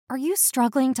Are you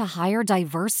struggling to hire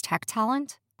diverse tech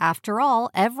talent? After all,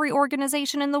 every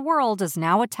organization in the world is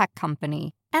now a tech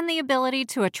company, and the ability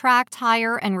to attract,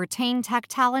 hire, and retain tech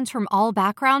talent from all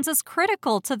backgrounds is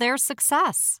critical to their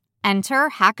success. Enter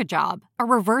Hackajob, a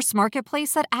reverse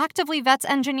marketplace that actively vets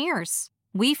engineers.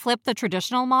 We flip the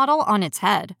traditional model on its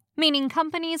head, meaning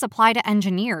companies apply to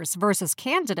engineers versus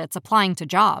candidates applying to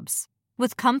jobs,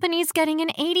 with companies getting an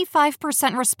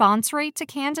 85% response rate to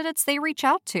candidates they reach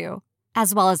out to,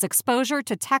 as well as exposure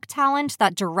to tech talent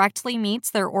that directly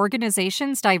meets their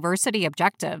organization's diversity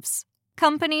objectives.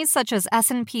 Companies such as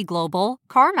S&P Global,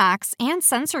 CarMax, and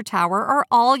Sensor Tower are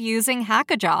all using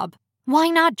Hackajob. Why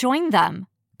not join them?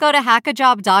 Go to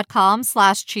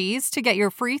hackajob.com/cheese to get your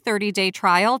free 30-day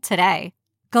trial today.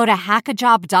 Go to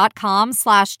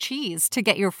hackajob.com/cheese to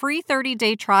get your free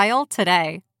 30-day trial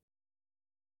today.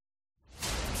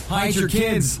 Hide your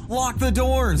kids. Lock the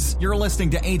doors. You're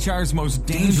listening to HR's most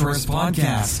dangerous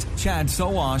podcast. Chad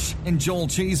Sowash and Joel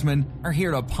Cheeseman are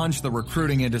here to punch the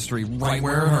recruiting industry right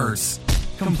where it hurts.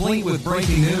 Complete with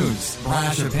breaking news,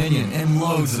 brash opinion, and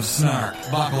loads of snark.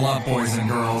 Buckle up, boys and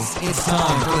girls. It's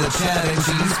time for the Chad and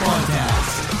Cheese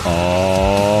Podcast.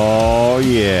 Oh,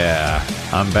 yeah.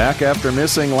 I'm back after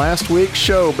missing last week's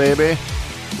show, baby.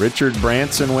 Richard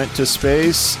Branson went to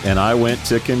space, and I went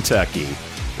to Kentucky.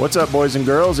 What's up, boys and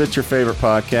girls? It's your favorite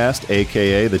podcast,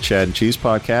 a.k.a. the Chad and Cheese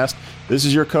Podcast. This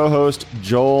is your co-host,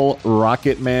 Joel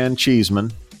Rocketman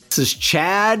Cheeseman. This is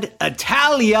Chad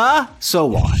Italia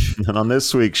Sowash. And on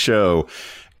this week's show,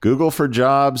 Google for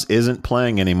Jobs isn't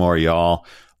playing anymore, y'all.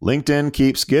 LinkedIn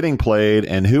keeps getting played,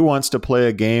 and who wants to play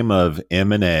a game of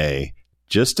M&A?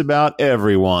 Just about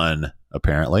everyone,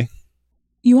 apparently.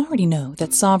 You already know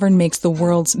that Sovereign makes the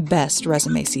world's best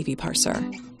resume CV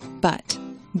parser. But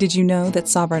did you know that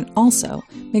Sovereign also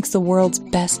makes the world's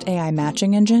best AI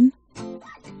matching engine?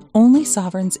 Only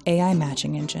Sovereign's AI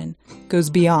matching engine goes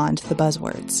beyond the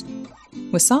buzzwords.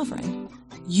 With Sovereign,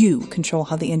 you control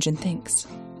how the engine thinks.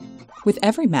 With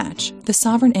every match, the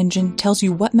Sovereign engine tells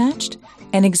you what matched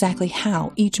and exactly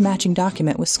how each matching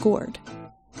document was scored.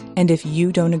 And if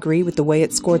you don't agree with the way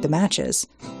it scored the matches,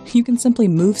 you can simply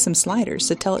move some sliders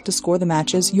to tell it to score the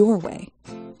matches your way.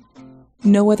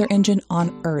 No other engine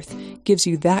on Earth gives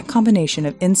you that combination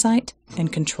of insight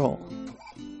and control.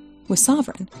 With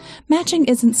Sovereign, matching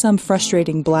isn't some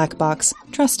frustrating black box,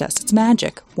 trust us, it's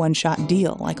magic, one-shot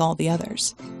deal like all the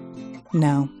others.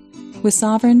 No. With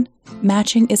Sovereign,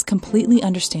 matching is completely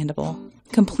understandable,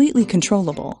 completely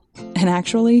controllable, and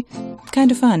actually, kind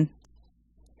of fun.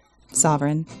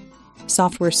 Sovereign.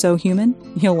 Software so human,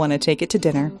 you'll want to take it to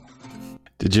dinner.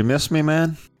 Did you miss me,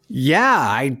 man?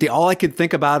 Yeah, all I could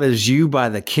think about is you by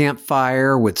the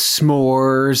campfire with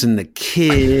s'mores and the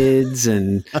kids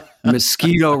and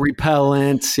mosquito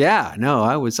repellents. Yeah, no,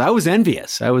 I was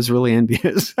envious. I was really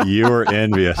envious. You were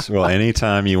envious. Well,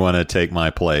 anytime you want to take my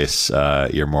place,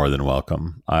 you're more than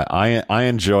welcome. I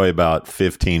enjoy about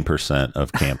 15%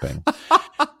 of camping,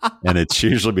 and it's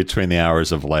usually between the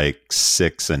hours of like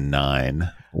 6 and 9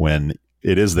 when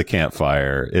it is the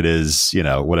campfire. It is,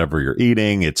 whatever you're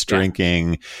eating, it's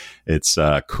drinking, it's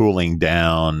cooling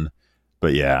down.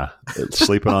 But yeah, it's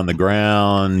sleeping on the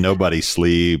ground. Nobody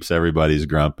sleeps. Everybody's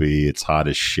grumpy. It's hot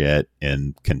as shit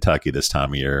in Kentucky this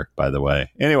time of year, by the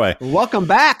way. Anyway. Welcome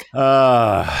back.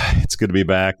 It's good to be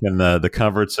back in the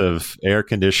comforts of air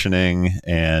conditioning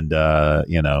and,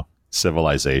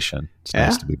 civilization. It's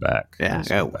nice to be back. Yeah,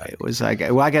 it was. I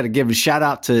got to give a shout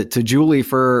out to Julie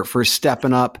for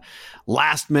stepping up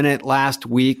last minute last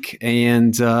week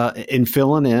and in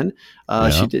filling in.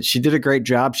 She did a great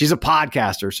job. She's a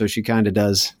podcaster, so she kind of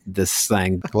does this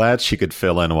thing. Glad she could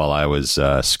fill in while I was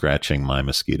scratching my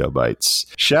mosquito bites.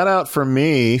 Shout out from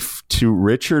me to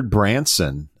Richard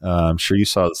Branson. I'm sure you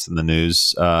saw this in the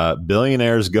news.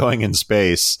 Billionaires going in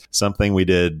space, something we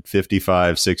did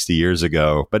 55, 60 years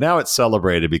ago. But now it's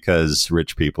celebrated because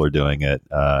rich people are doing it.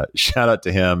 Shout out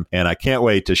to him. And I can't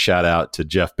wait to shout out to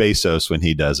Jeff Bezos when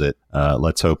he does it.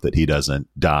 Let's hope that he doesn't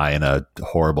die in a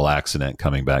horrible accident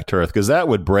coming back to Earth, because that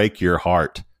would break your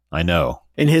heart. I know.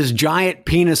 In his giant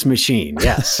penis machine.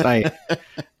 Yes, I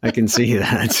can see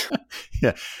that.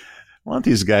 Yeah. Why don't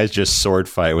these guys just sword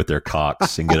fight with their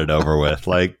cocks and get it over with?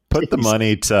 Like, put the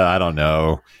money to, I don't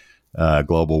know,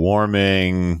 global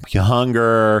warming,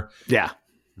 hunger. Yeah.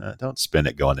 Don't spend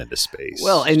it going into space.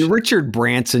 Well, and Richard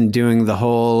Branson doing the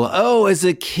whole, as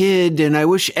a kid, and I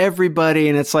wish everybody,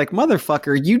 and it's like,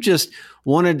 motherfucker, you just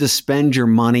wanted to spend your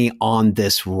money on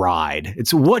this ride.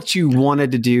 It's what you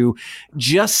wanted to do.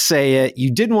 Just say it.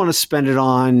 You didn't want to spend it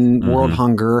on world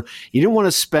hunger. You didn't want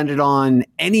to spend it on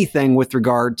anything with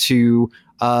regard to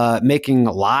making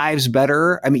lives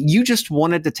better. I mean, you just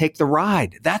wanted to take the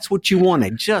ride. That's what you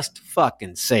wanted. Just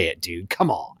fucking say it, dude. Come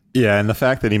on. Yeah, and the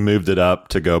fact that he moved it up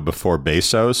to go before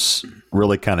Bezos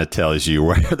really kind of tells you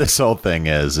where this whole thing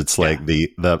is. It's like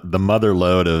the mother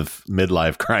lode of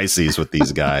midlife crises with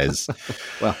these guys.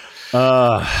 Well,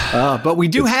 but we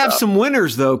do have some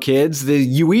winners, though, kids.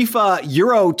 The UEFA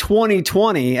Euro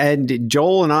 2020, and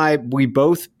Joel and I, we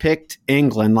both picked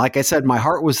England. Like I said, my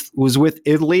heart was with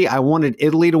Italy. I wanted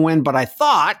Italy to win, but I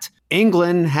thought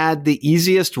England had the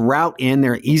easiest route in,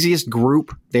 their easiest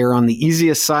group. They're on the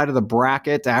easiest side of the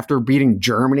bracket. After beating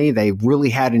Germany, they really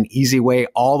had an easy way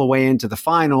all the way into the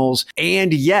finals.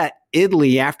 And yet,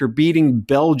 Italy, after beating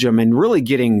Belgium and really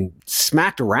getting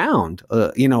smacked around,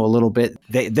 a little bit,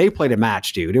 they played a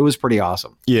match, dude. It was pretty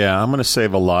awesome. Yeah, I'm going to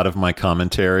save a lot of my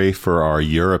commentary for our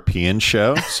European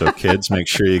show. So kids, make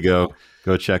sure you go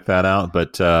check that out.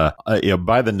 But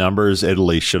by the numbers,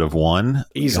 Italy should have won.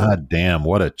 Easily. God damn,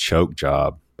 what a choke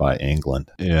job by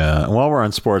England. Yeah. And while we're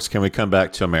on sports, can we come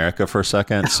back to America for a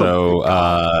second? So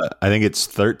I think it's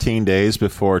 13 days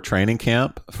before training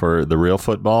camp for the real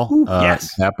football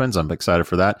happens. I'm excited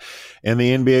for that. And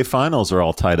the NBA finals are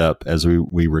all tied up as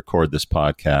we record this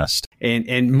podcast.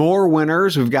 And more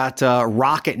winners. We've got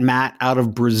Rocket Matt out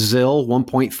of Brazil,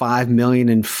 $1.5 million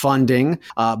in funding.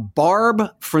 Barb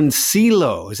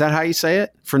Francillo, is that how you say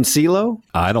it? Francillo?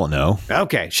 I don't know.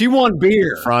 Okay, she won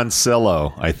beer.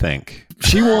 Francillo, I think.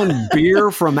 She won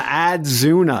beer from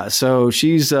Adzuna, so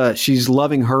she's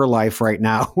loving her life right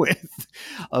now with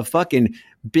a fucking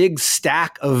big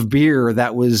stack of beer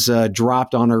that was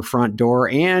dropped on her front door.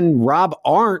 And Rob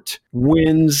Arndt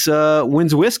wins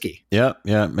whiskey. Yeah.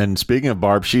 And speaking of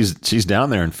Barb, she's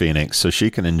down there in Phoenix, so she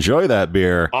can enjoy that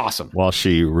beer. Awesome. While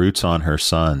she roots on her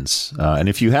sons. And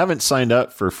if you haven't signed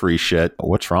up for free shit,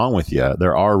 what's wrong with you?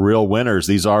 There are real winners.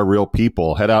 These are real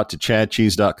people. Head out to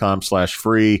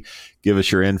chadcheese.com/free. Give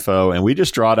us your info, and we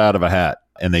just draw it out of a hat.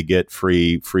 And they get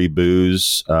free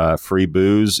booze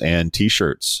and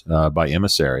T-shirts by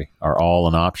Emissary are all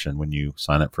an option when you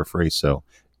sign up for free. So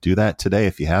do that today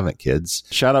if you haven't, kids.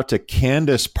 Shout out to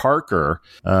Candace Parker.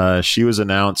 She was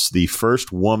announced the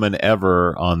first woman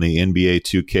ever on the NBA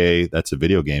 2K, that's a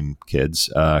video game,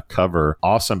 kids, cover.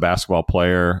 Awesome basketball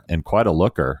player and quite a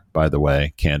looker, by the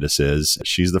way, Candace is.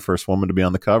 She's the first woman to be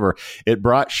on the cover. It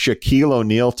brought Shaquille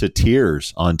O'Neal to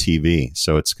tears on TV.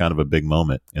 So it's kind of a big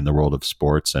moment in the world of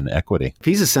sports and equity.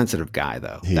 He's a sensitive guy,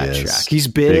 though. He is. Shaq. He's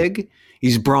big.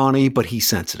 He's brawny, but he's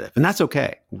sensitive, and that's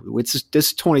okay. It's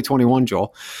this 2021,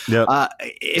 Joel. Yep.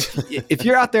 If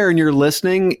you're out there and you're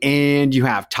listening and you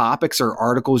have topics or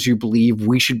articles you believe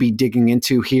we should be digging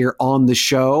into here on the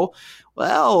show,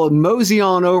 well, mosey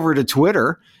on over to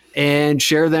Twitter and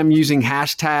share them using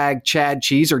hashtag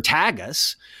 #ChadCheese or tag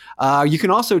us. You can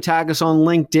also tag us on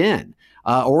LinkedIn.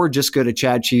 Or just go to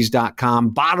chadcheese.com,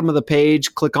 bottom of the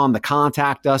page, click on the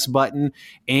contact us button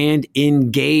and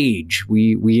engage.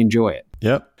 We enjoy it.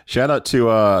 Yep. Shout out to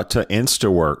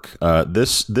Instawork.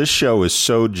 This show is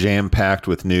so jam-packed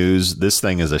with news. This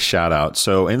thing is a shout out.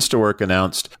 So Instawork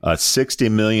announced a $60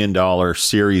 million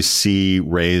Series C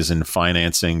raise in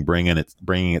financing, bringing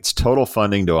its total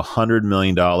funding to $100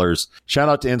 million. Shout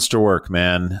out to Instawork,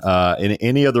 man. In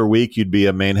any other week, you'd be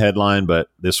a main headline, but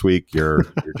this week you're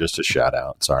just a shout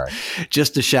out. Sorry.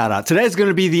 Just a shout out. Today's going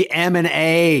to be the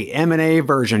M&A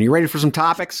version. You ready for some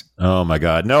topics? Oh my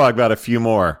God. No, I've got a few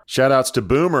more. Shout outs to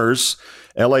Boomers.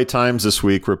 LA Times this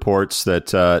week reports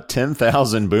that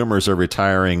 10,000 boomers are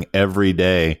retiring every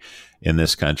day in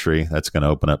this country. That's going to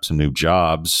open up some new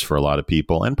jobs for a lot of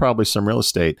people and probably some real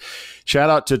estate. Shout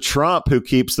out to Trump, who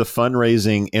keeps the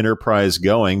fundraising enterprise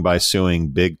going by suing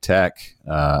big tech.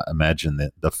 Imagine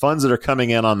the funds that are coming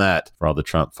in on that for all the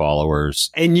Trump followers.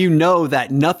 And you know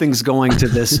that nothing's going to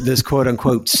this quote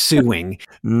unquote suing.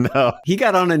 No. He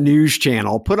got on a news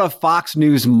channel, put a Fox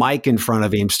News mic in front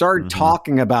of him, started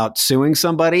talking about suing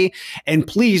somebody, and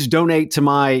please donate to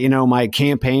my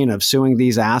campaign of suing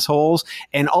these assholes.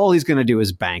 And all he's going to do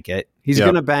is bank it. He's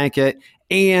going to bank it.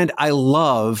 And I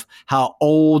love how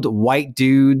old white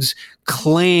dudes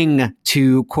cling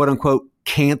to quote unquote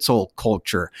cancel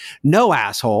culture. No,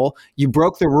 asshole, you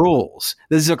broke the rules.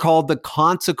 These are called the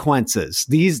consequences.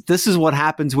 This is what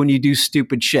happens when you do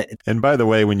stupid shit. And by the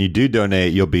way, when you do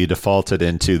donate, you'll be defaulted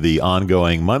into the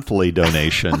ongoing monthly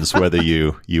donations, whether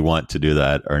you want to do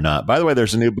that or not. By the way,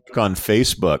 there's a new book on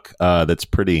Facebook that's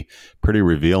pretty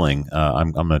revealing.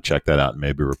 I'm going to check that out and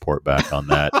maybe report back on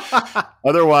that.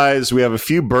 Otherwise, we have a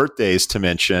few birthdays to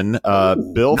mention.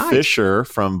 Bill Fisher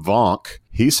from Vonk.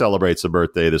 He celebrates a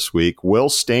birthday this week. Will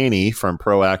Staney from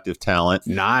Proactive Talent.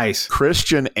 Nice.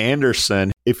 Christian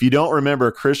Anderson. If you don't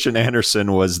remember, Christian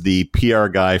Anderson was the PR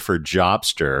guy for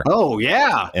Jobster. Oh,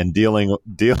 yeah. And dealing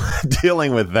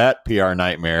with that PR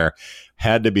nightmare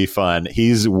had to be fun.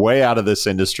 He's way out of this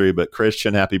industry, but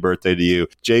Christian, happy birthday to you.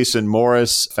 Jason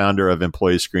Morris, founder of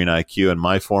Employee Screen IQ and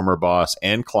my former boss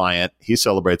and client, he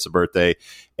celebrates a birthday.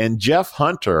 And Jeff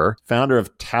Hunter, founder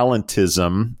of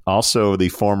Talentism, also the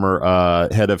former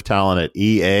head of talent at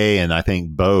EA and I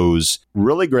think Bose.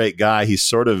 Really great guy. He's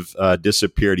sort of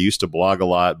disappeared. He used to blog a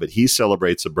lot, but he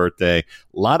celebrates a birthday. A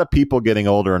lot of people getting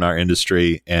older in our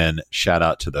industry, and shout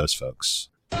out to those folks.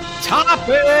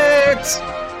 Topics!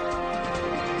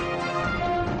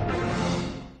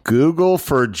 Google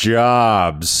for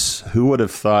Jobs. Who would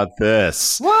have thought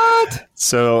this? What?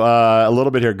 So a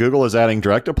little bit here. Google is adding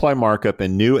direct apply markup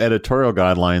and new editorial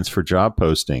guidelines for job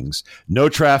postings. No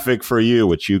traffic for you,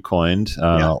 which you coined.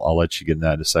 I'll let you get into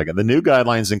that in a second. The new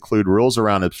guidelines include rules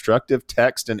around obstructive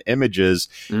text and images,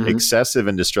 excessive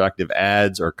and destructive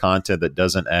ads, or content that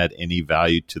doesn't add any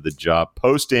value to the job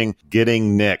posting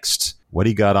getting nixed. What do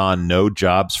you got on No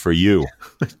Jobs for You?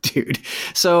 Dude.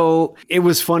 So it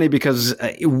was funny because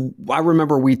I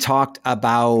remember we talked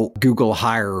about Google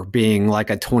Hire being like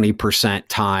a 20%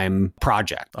 time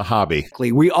project. A hobby.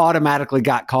 We automatically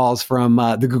got calls from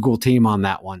the Google team on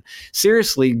that one.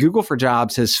 Seriously, Google for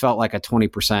Jobs has felt like a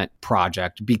 20%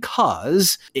 project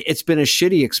because it's been a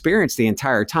shitty experience the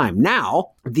entire time.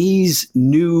 Now, these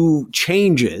new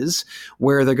changes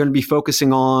where they're going to be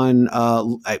focusing on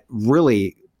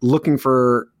really looking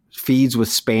for feeds with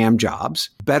spam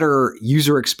jobs, better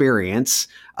user experience,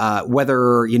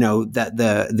 whether,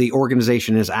 that the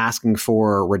organization is asking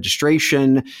for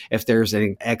registration, if there's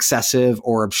any excessive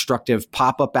or obstructive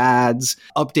pop-up ads,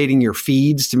 updating your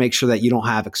feeds to make sure that you don't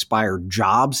have expired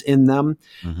jobs in them,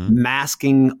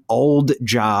 masking old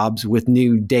jobs with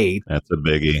new date. That's a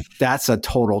biggie. That's a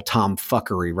total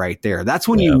tomfuckery right there. That's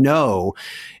when you know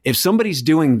if somebody's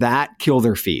doing that, kill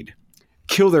their feed.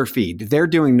 They're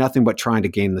doing nothing but trying to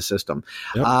game the system.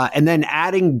 Yep. And then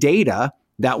adding data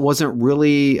that wasn't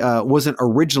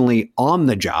originally on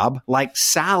the job, like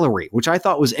salary, which I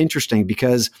thought was interesting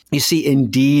because you see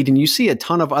Indeed and you see a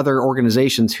ton of other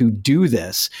organizations who do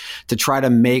this to try to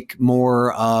make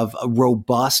more of a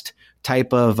robust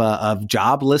type of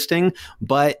job listing.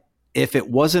 But if it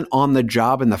wasn't on the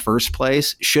job in the first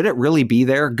place, should it really be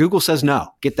there? Google says no,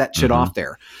 get that shit off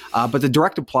there. But the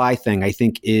direct apply thing, I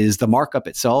think, is the markup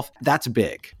itself. That's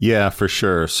big. Yeah, for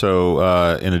sure. So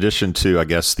in addition to, I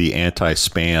guess, the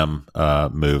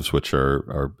anti-spam moves, which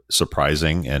are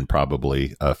surprising and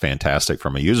probably fantastic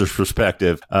from a user's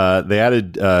perspective, they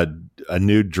added a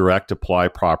new direct apply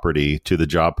property to the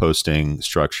job posting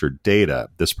structured data.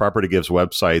 This property gives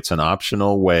websites an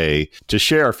optional way to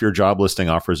share if your job listing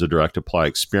offers a direct apply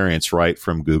experience right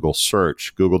from Google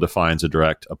search. Google defines a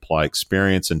direct apply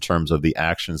experience in terms of the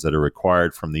actions that are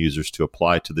required from the users to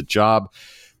apply to the job.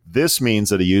 This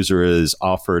means that a user is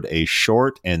offered a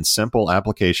short and simple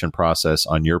application process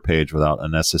on your page without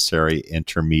unnecessary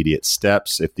intermediate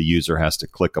steps. If the user has to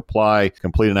click apply,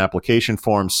 complete an application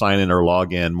form, sign in or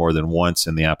log in more than once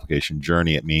in the application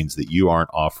journey, it means that you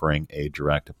aren't offering a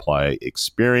direct apply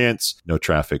experience. No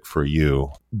traffic for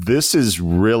you. This is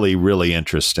really, really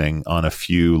interesting on a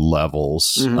few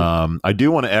levels. I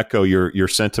do want to echo your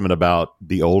sentiment about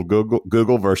the old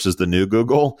Google versus the new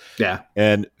Google. Yeah.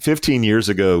 And 15 years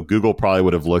ago, Google probably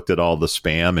would have looked at all the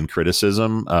spam and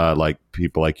criticism like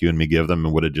people like you and me give them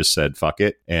and would have just said, fuck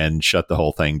it, and shut the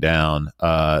whole thing down.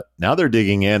 Now they're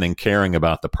digging in and caring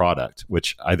about the product,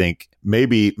 which I think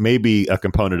maybe a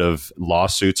component of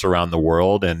lawsuits around the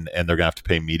world, and they're going to have to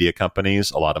pay media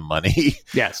companies a lot of money.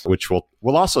 Yes. Which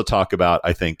we'll also talk about,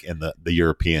 I think, in the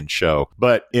European show.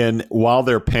 But while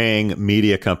they're paying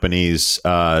media companies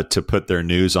to put their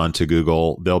news onto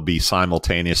Google, they'll be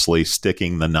simultaneously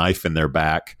sticking the knife in their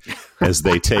back as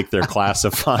they take their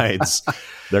classifieds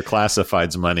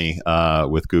money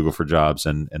with Google for Jobs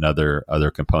and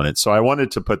other components. So I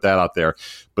wanted to put that out there.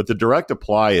 But the direct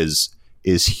apply is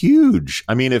huge.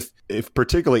 I mean, if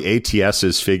particularly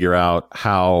ATSs figure out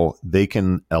how they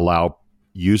can allow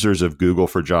users of Google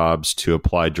for Jobs to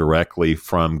apply directly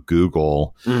from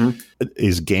Google,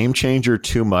 is Game Changer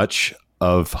too much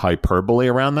of hyperbole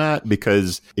around that?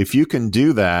 Because if you can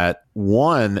do that,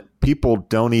 one, people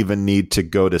don't even need to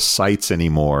go to sites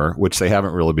anymore, which they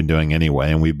haven't really been doing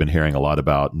anyway. And we've been hearing a lot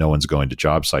about no one's going to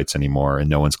job sites anymore and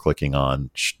no one's clicking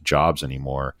on jobs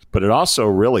anymore. But it also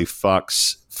really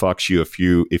fucks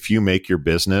you if you make your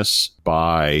business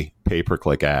by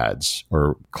pay-per-click ads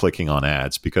or clicking on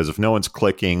ads, because if no one's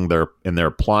clicking, they're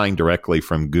applying directly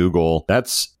from Google,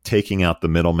 that's taking out the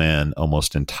middleman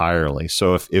almost entirely.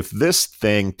 So if this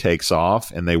thing takes off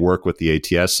and they work with the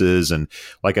ATSs, and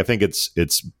like, I think it's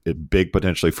big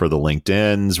potentially for the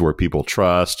LinkedIns where people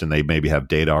trust and they maybe have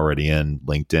data already in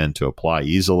LinkedIn to apply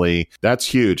easily. That's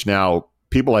huge. Now,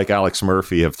 people like Alex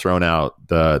Murphy have thrown out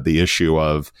the issue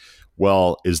of,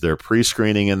 well, is there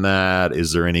pre-screening in that?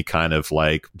 Is there any kind of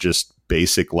like just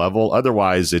basic level?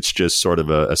 Otherwise, it's just sort of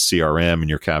a CRM and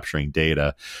you're capturing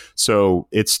data. So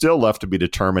it's still left to be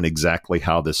determined exactly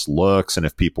how this looks and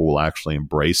if people will actually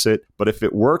embrace it. But if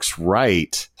it works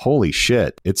right, holy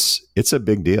shit, it's a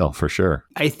big deal for sure.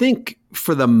 I think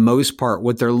for the most part,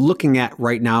 what they're looking at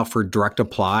right now for direct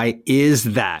apply is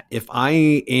that if I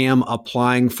am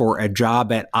applying for a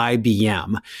job at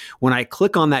IBM, when I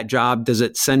click on that job, does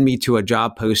it send me to a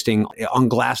job posting on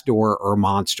Glassdoor or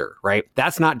Monster, right?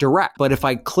 That's not direct. But if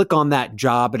I click on that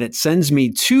job and it sends me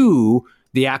to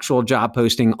the actual job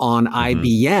posting on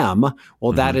IBM,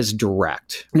 well, that is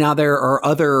direct. Now, there are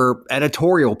other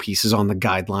editorial pieces on the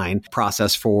guideline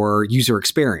process for user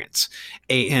experience,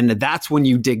 and that's when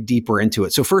you dig deeper into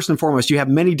it. So first and foremost, you have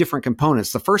many different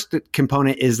components. The first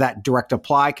component is that direct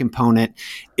apply component.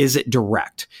 Is it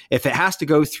direct? If it has to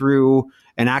go through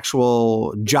an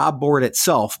actual job board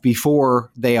itself before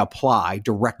they apply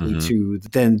directly to,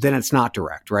 then it's not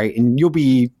direct, right? And you'll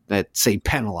be, let's say,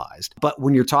 penalized. But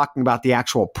when you're talking about the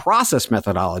actual process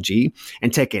methodology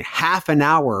and taking half an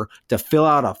hour to fill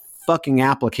out a fucking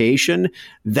application,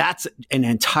 that's an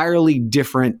entirely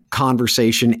different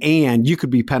conversation, and you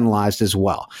could be penalized as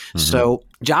well. So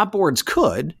job boards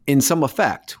could, in some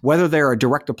effect, whether they're a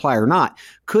direct apply or not,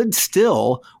 could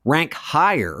still rank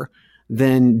higher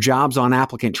than jobs on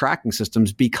applicant tracking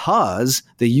systems because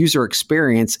the user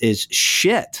experience is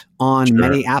shit on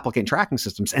many applicant tracking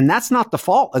systems. And that's not the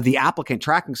fault of the applicant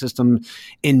tracking system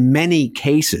in many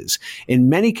cases. In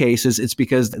many cases, it's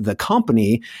because the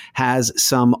company has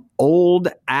some old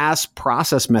ass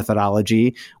process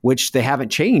methodology, which they haven't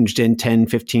changed in 10,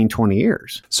 15, 20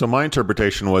 years. So my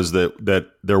interpretation was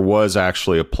that there was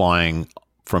actually applying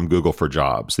from Google for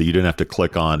Jobs, that you didn't have to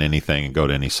click on anything and go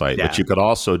to any site, but you could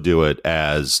also do it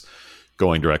as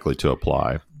going directly to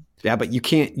apply. Yeah, but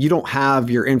you don't have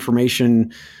your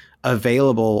information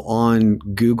available on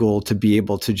Google to be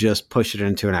able to just push it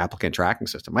into an applicant tracking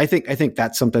system. I think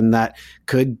that's something that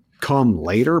could come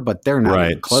later, but they're not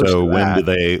even close to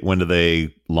that. When do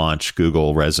they launch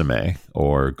Google Resume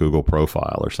or Google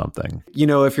Profile or something? You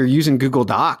know, if you're using Google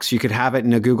Docs, you could have it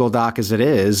in a Google Doc as it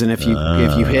is, and if you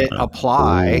hit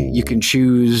apply, you can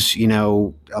choose,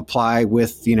 apply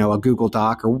with, a Google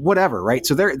Doc or whatever, right?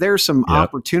 So there's some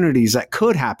opportunities that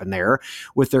could happen there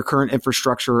with their current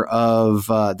infrastructure of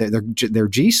their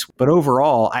G Suite. But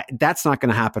overall, that's not going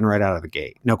to happen right out of the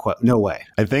gate. No way.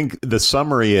 I think the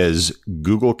summary is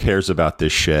Google cares about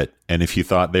this shit. And if you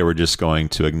thought they were just going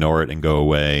to ignore it and go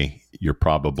away, you're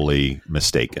probably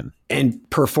mistaken. And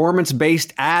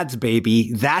performance-based ads,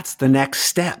 baby, that's the next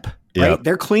step. Right? Yep.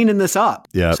 They're cleaning this up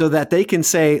so that they can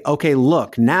say, okay,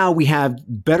 look, now we have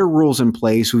better rules in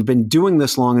place. We've been doing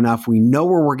this long enough. We know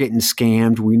where we're getting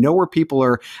scammed. We know where people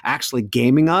are actually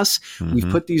gaming us. We've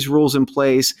put these rules in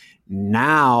place.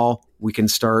 Now we can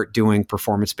start doing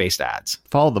performance-based ads.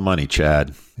 Follow the money,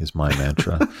 Chad, is my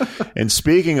mantra. And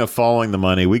speaking of following the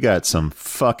money, we got some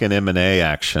fucking M&A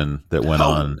action that went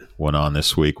on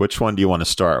this week. Which one do you want to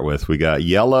start with? We got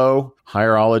Yellow,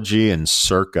 Hierology, and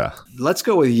Circa. Let's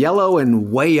go with Yellow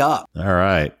and Way Up. All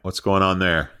right. What's going on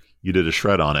there? You did a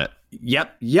shred on it.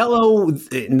 Yep. Yellow,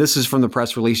 and this is from the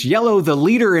press release, Yellow, the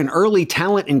leader in early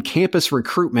talent and campus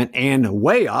recruitment, and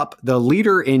Way Up, the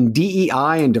leader in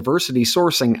DEI and diversity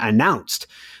sourcing, announced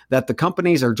that the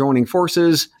companies are joining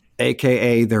forces,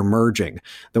 aka they're merging.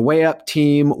 The Way Up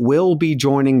team will be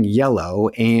joining Yellow,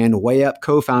 and Way Up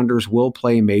co-founders will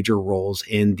play major roles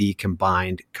in the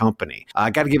combined company. I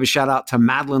got to give a shout out to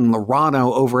Madeline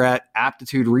Lorano over at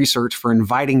Aptitude Research for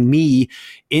inviting me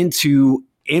into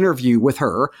interview with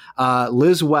her,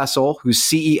 Liz Wessel, who's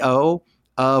CEO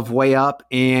of Way Up,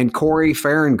 and Corey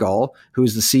Farengall,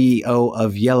 who's the CEO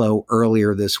of Yellow,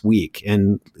 earlier this week.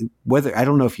 And I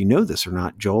don't know if you know this or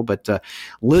not, Joel, but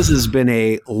Liz has been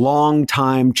a long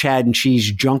time Chad and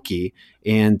Cheese junkie,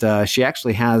 and she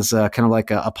actually has kind of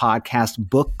like a podcast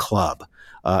book club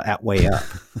at Way Up.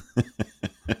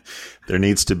 There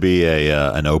needs to be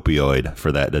an opioid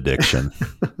for that addiction.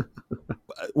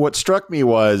 what struck me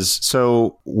was,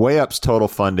 so WayUp's total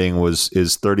funding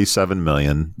is 37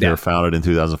 million. They were founded in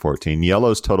 2014.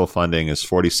 Yellow's total funding is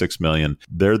 46 million.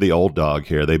 They're the old dog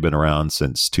here. They've been around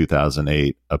since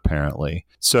 2008, apparently.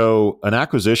 So an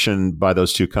acquisition by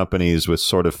those two companies was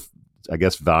sort of, I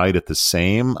guess, valued at the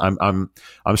same. I'm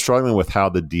struggling with how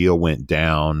the deal went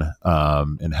down,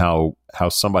 and how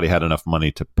somebody had enough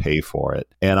money to pay for it.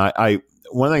 And I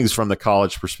one of the things from the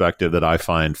college perspective that I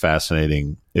find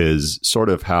fascinating is sort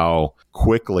of how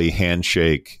quickly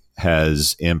Handshake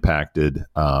has impacted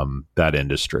that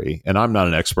industry. And I'm not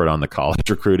an expert on the college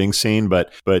recruiting scene,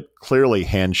 but clearly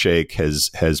Handshake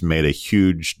has made a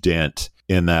huge dent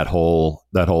in that whole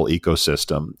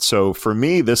ecosystem. So for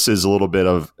me, this is a little bit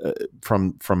of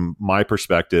from my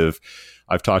perspective.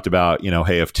 I've talked about,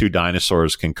 hey, if two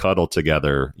dinosaurs can cuddle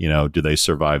together, do they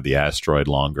survive the asteroid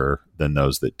longer than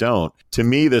those that don't? To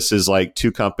me, this is like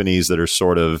two companies that are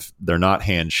sort of, they're not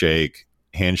Handshake.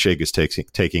 Handshake is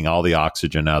taking all the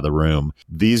oxygen out of the room.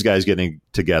 These guys getting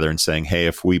together and saying, hey,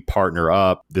 if we partner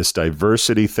up, this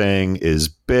diversity thing is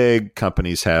big.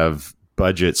 Companies have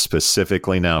budgets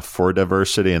specifically now for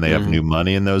diversity, and they have new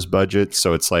money in those budgets.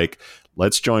 So it's like,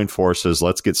 let's join forces.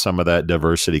 Let's get some of that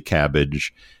diversity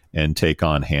cabbage and take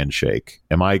on Handshake.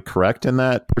 Am I correct in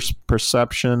that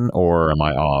perception, or am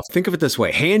I off? Think of it this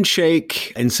way.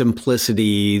 Handshake and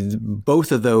Simplicity,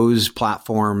 both of those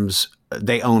platforms,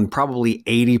 they own probably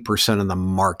 80% of the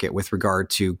market with regard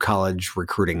to college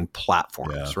recruiting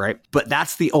platforms, right? But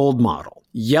that's the old model.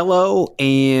 Yellow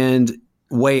and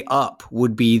WayUp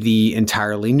would be the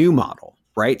entirely new model.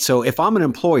 Right. So if I'm an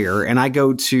employer and I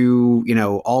go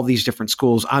to, all these different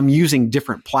schools, I'm using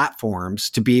different platforms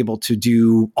to be able to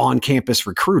do on-campus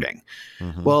recruiting.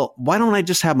 Well, why don't I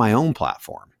just have my own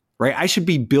platform? Right. I should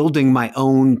be building my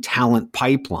own talent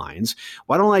pipelines.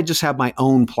 Why don't I just have my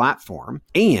own platform?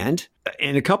 And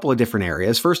in a couple of different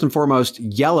areas, first and foremost,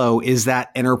 Yellow is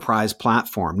that enterprise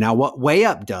platform. Now, what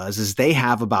WayUp does is they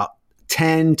have about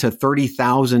 10 to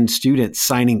 30,000 students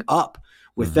signing up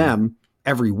with them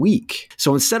every week.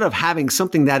 So instead of having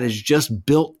something that is just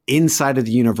built inside of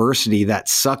the university that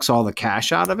sucks all the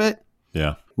cash out of it,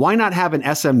 why not have an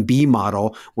SMB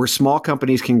model where small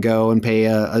companies can go and pay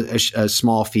a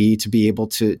small fee to be able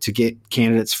to get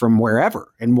candidates from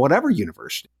wherever and whatever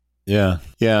university? Yeah.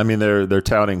 I mean, they're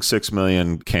touting 6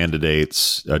 million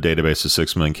candidates, a database of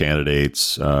 6 million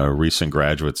candidates, recent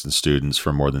graduates and students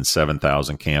from more than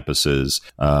 7,000 campuses.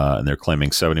 And they're claiming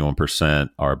 71%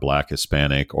 are Black,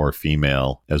 Hispanic, or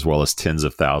female, as well as tens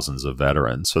of thousands of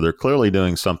veterans. So they're clearly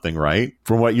doing something right.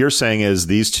 From what you're saying is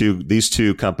these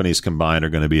two companies combined are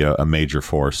going to be a major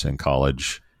force in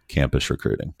college campus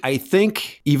recruiting. I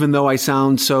think, even though I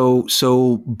sound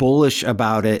so bullish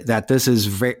about it, that this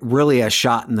is really a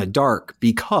shot in the dark,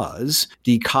 because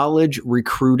the college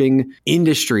recruiting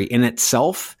industry in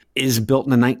itself is built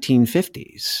in the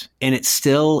 1950s and it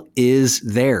still is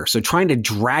there. So trying to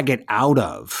drag it out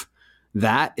of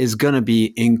that is going to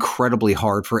be incredibly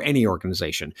hard for any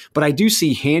organization. But I do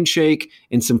see Handshake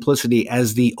and Simplicity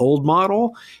as the old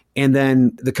model, and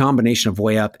then the combination of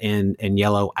WayUp and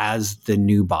Yellow as the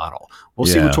new model. We'll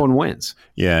see which one wins.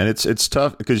 Yeah, and it's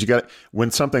tough because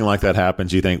when something like that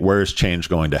happens, you think, where is change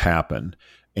going to happen?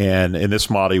 And in this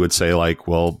model, you would say like,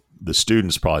 well, the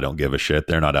students probably don't give a shit.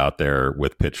 They're not out there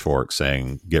with pitchforks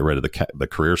saying, get rid of the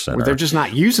career center. Or they're just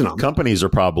not using them. Companies are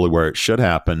probably where it should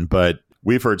happen, but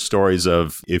we've heard stories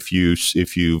of if you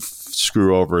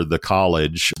screw over the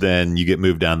college, then you get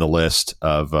moved down the list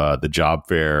of the job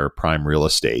fair prime real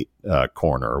estate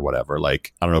corner or whatever.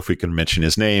 Like, I don't know if we can mention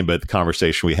his name, but the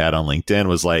conversation we had on LinkedIn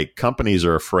was like, companies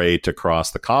are afraid to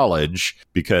cross the college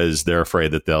because they're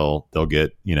afraid that they'll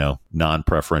get,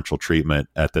 non-preferential treatment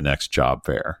at the next job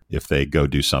fair if they go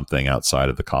do something outside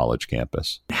of the college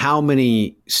campus. How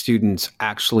many students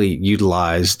actually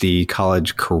utilize the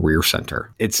college career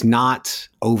center? It's not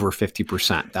over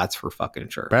 50%. That's for fucking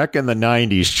sure. Back in the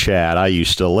 90s, Chad, I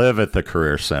used to live at the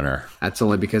career center. That's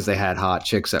only because they had hot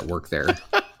chicks that work there.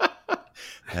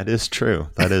 That is true.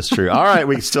 All right.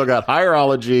 We still got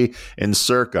Hireology and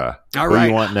Circa. All what right. do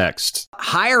you want next?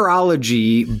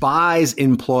 Hireology buys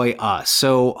Employ Us.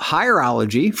 So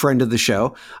Hireology, friend of the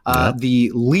show, the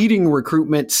leading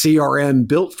recruitment CRM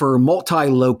built for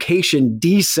multi-location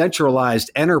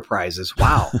decentralized enterprises.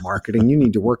 Wow, marketing, you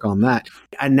need to work on that.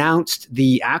 Announced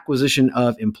the acquisition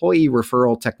of employee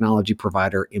referral technology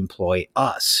provider Employ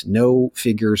Us. No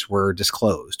figures were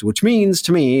disclosed, which means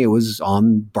to me it was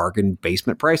on bargain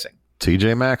basement pricing.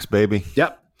 TJ Maxx, baby.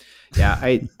 Yep. Yeah,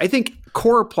 I think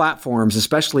core platforms,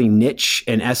 especially niche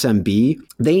and SMB,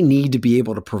 they need to be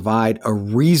able to provide a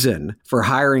reason for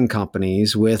hiring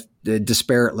companies with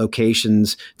disparate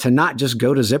locations to not just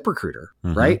go to ZipRecruiter,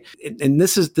 right? And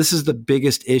this is the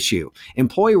biggest issue.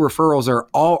 Employee referrals are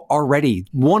already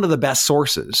one of the best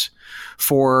sources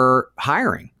for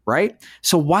hiring, right?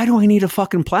 So why do I need a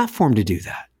fucking platform to do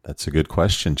that? That's a good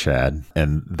question, Chad.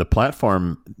 And the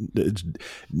platform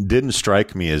didn't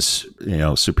strike me as,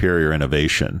 superior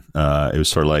innovation. It was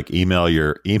sort of like email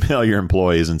your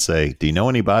employees and say, "Do you know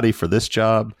anybody for this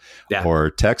job?" Yeah.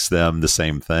 Or text them the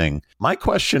same thing. My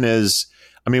question is,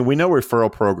 we know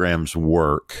referral programs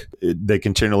work. They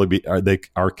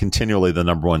are continually the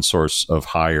number one source of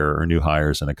hire or new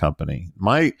hires in a company.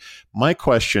 My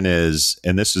question is,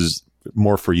 and this is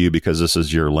more for you because this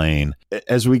is your lane.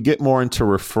 As we get more into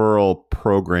referral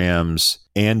programs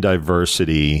and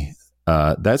diversity,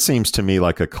 that seems to me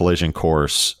like a collision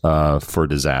course for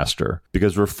disaster.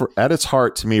 Because at its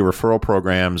heart, to me, referral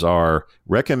programs are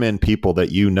recommend people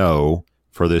that you know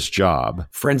for this job.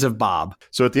 Friends of Bob.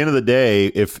 So at the end of the day,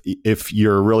 if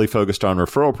you're really focused on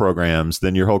referral programs,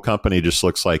 then your whole company just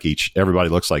everybody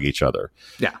looks like each other.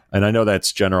 Yeah. And I know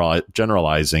that's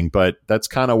generalizing, but that's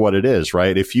kind of what it is,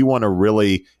 right? If you want to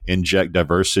really inject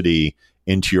diversity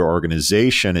into your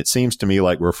organization, it seems to me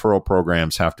like referral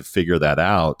programs have to figure that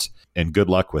out, and good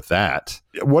luck with that.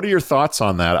 What are your thoughts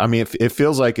on that? It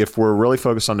feels like if we're really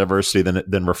focused on diversity,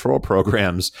 then referral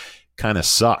programs kind of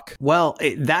suck. Well,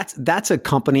 that's a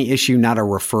company issue, not a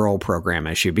referral program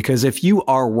issue. Because if you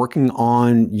are working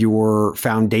on your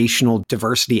foundational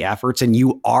diversity efforts and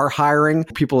you are hiring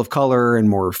people of color and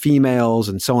more females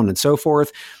and so on and so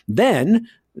forth, then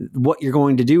what you're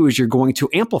going to do is you're going to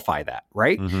amplify that,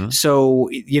 right? So,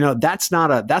 that's not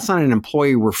an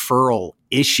employee referral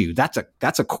issue. That's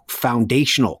a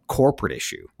foundational corporate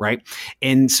issue, right?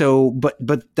 And so, but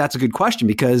that's a good question,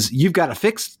 because you've got to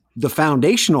fix the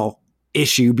foundational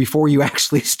issue before you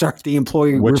actually start the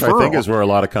employee Which referral. I think is where a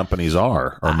lot of companies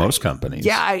are, or most companies.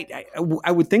 Yeah,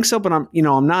 I would think so, but I'm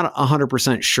not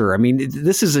 100% sure.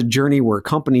 This is a journey where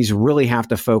companies really have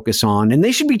to focus on, and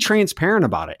they should be transparent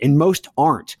about it. And most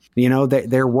aren't,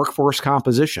 their workforce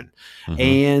composition.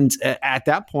 And at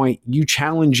that point, you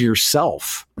challenge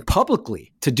yourself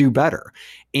publicly to do better.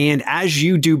 And as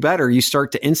you do better, you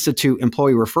start to institute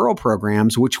employee referral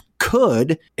programs, which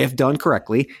could, if done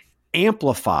correctly,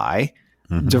 amplify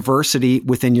diversity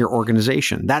within your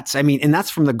organization. That's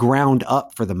from the ground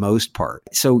up for the most part.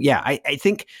 So yeah, I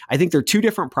think there are two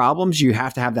different problems. You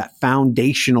have to have that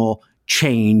foundational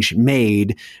change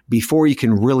made before you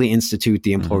can really institute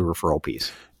the employee referral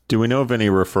piece. Do we know of any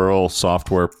referral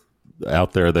software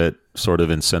out there that sort of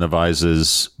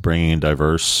incentivizes bringing in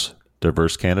diverse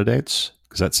candidates?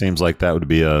 Because that seems like that would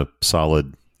be a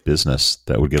solid business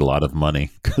that would get a lot of money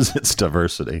because it's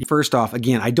diversity. First off,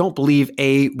 again, I don't believe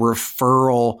a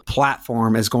referral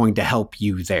platform is going to help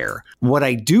you there. What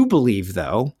I do believe,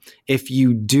 though, if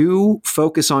you do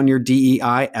focus on your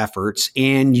DEI efforts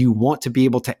and you want to be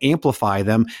able to amplify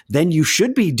them, then you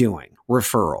should be doing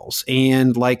referrals.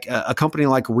 And like a company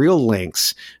like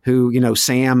RealLinks, who,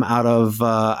 Sam out of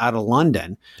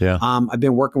London, I've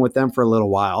been working with them for a little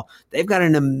while. They've got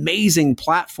an amazing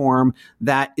platform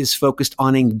that is focused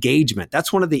on engagement.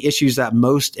 That's one of the issues that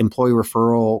most employee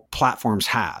referral platforms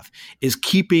have, is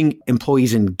keeping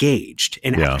employees engaged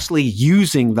and actually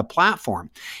using the platform.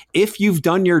 If you've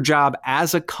done your job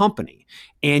as a company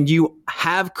and you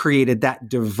have created that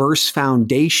diverse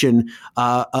foundation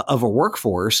of a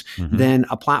workforce, then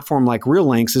a platform like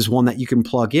RealLinks is one that you can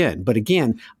plug in. But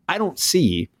again, I don't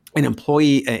see an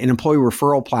employee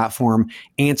referral platform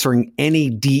answering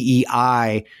any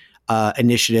DEI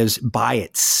initiatives by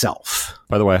itself.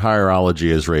 By the way, Hireology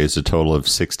has raised a total of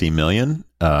 $60 million.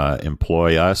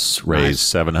 Employ Us raised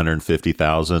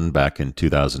 $750,000 back in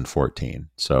 2014.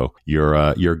 So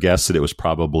your guess that it was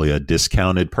probably a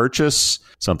discounted purchase,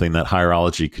 something that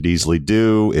Hireology could easily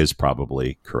do, is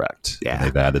probably correct. Yeah. And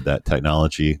they've added that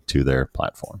technology to their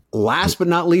platform. Last but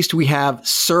not least, we have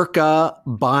Circa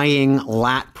buying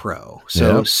LatPro.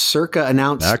 So Circa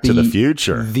announced Back to the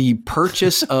future. The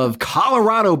purchase of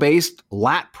Colorado-based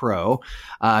LatPro,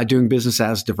 doing business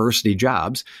as Diversity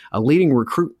Jobs, a leading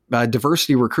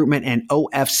diversity recruitment and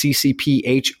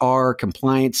OFCCP HR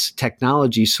compliance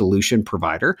technology solution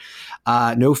provider.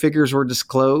 No figures were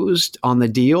disclosed on the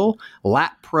deal.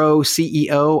 LatPro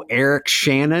CEO Eric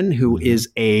Shannon, who is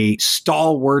a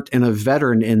stalwart and a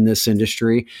veteran in this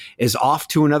industry, is off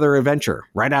to another adventure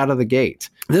right out of the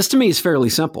gate. This to me is fairly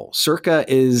simple. Circa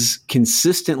is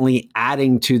consistently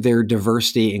adding to their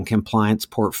diversity and compliance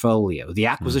portfolio. The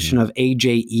acquisition of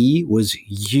AJE was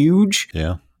huge.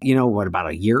 Yeah. about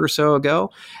a year or so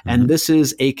ago. And this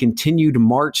is a continued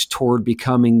march toward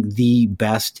becoming the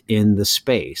best in the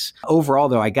space. Overall,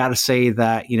 though, I got to say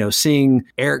that, seeing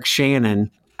Eric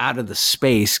Shannon out of the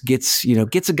space gets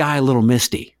a guy a little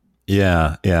misty.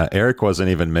 Yeah. Eric wasn't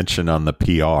even mentioned on the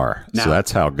PR. No. So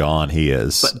that's how gone he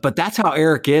is. But that's how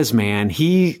Eric is, man.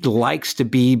 He likes to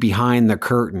be behind the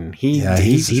curtain. He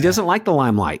doesn't like the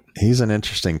limelight. He's an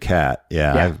interesting cat.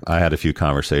 Yeah. I had a few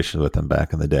conversations with him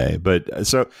back in the day. But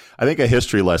so I think a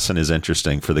history lesson is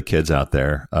interesting for the kids out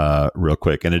there, real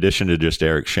quick. In addition to just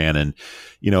Eric Shannon,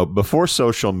 before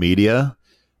social media,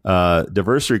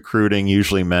 diverse recruiting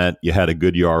usually meant you had a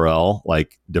good URL,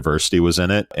 like diversity was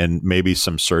in it, and maybe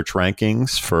some search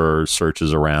rankings for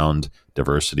searches around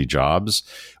diversity jobs,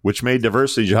 which made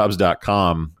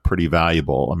diversityjobs.com pretty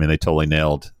valuable. I mean, they totally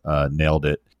nailed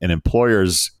it. And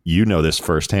employers, this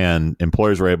firsthand,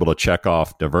 employers were able to check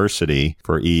off diversity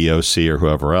for EEOC or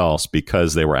whoever else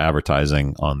because they were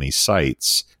advertising on these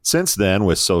sites. Since then,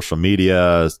 with social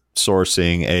media,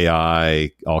 sourcing, AI,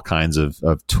 all kinds of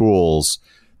tools,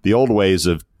 the old ways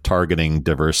of targeting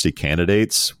diversity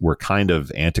candidates were kind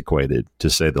of antiquated, to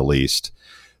say the least.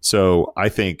 So I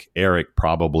think Eric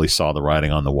probably saw the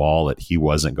writing on the wall that he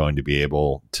wasn't going to be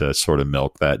able to sort of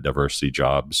milk that diversity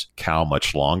jobs cow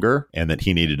much longer, and that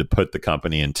he needed to put the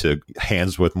company into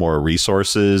hands with more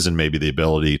resources and maybe the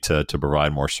ability to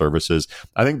provide more services.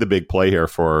 I think the big play here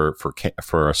for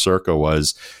Acirca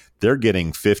was they're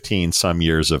getting 15 some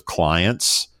years of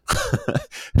clients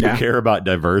who care about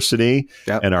diversity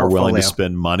and are willing to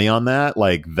spend money on that.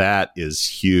 Like, that is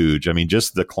huge. I mean,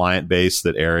 just the client base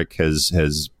that Eric has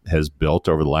built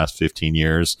over the last 15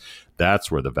 years,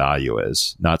 that's where the value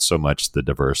is, not so much the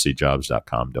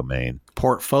diversityjobs.com domain.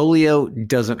 Portfolio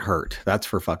doesn't hurt. That's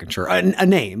for fucking sure. A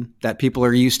name that people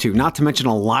are used to, not to mention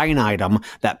a line item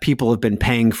that people have been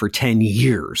paying for 10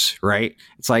 years, right?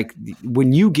 It's like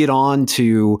when you get on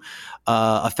to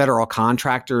a federal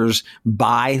contractor's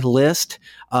buy list,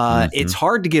 it's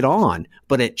hard to get on,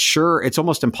 but it's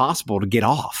almost impossible to get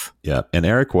off. Yeah. And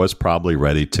Eric was probably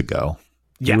ready to go.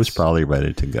 He was probably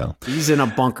ready to go. He's in a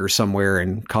bunker somewhere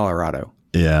in Colorado.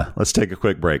 Yeah. Let's take a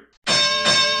quick break.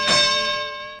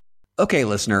 Okay,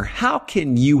 listener, how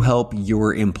can you help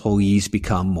your employees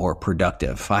become more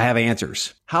productive? I have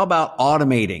answers. How about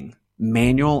automating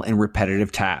manual and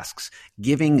repetitive tasks,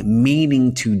 giving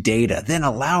meaning to data, then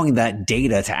allowing that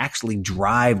data to actually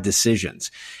drive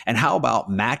decisions? And how about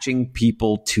matching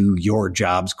people to your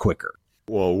jobs quicker?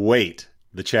 Well, wait.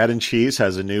 The Chad and Cheese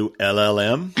has a new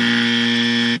LLM?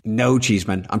 No,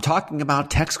 Cheeseman. I'm talking about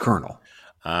TextKernel.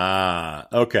 Ah,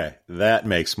 okay. That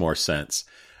makes more sense.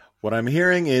 What I'm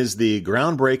hearing is the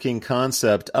groundbreaking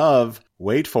concept of,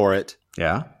 wait for it,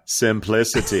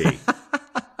 simplicity.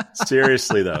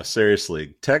 Seriously,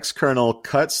 TextKernel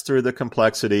cuts through the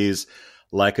complexities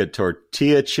like a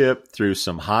tortilla chip through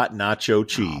some hot nacho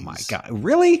cheese. Oh my God.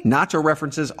 Really? Nacho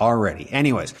references already.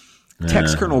 Anyways,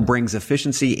 TextKernel brings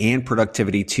efficiency and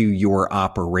productivity to your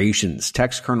operations.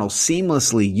 TextKernel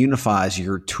seamlessly unifies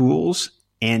your tools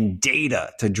and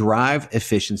data to drive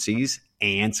efficiencies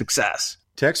and success.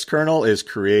 TextKernel is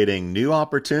creating new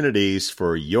opportunities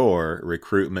for your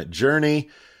recruitment journey,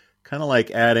 kind of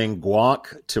like adding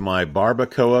guac to my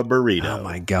barbacoa burrito. Oh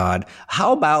my God.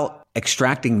 How about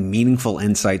extracting meaningful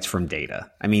insights from data?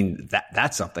 I mean,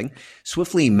 that's something.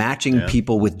 Swiftly matching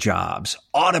people with jobs,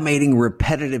 automating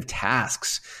repetitive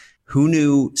tasks. Who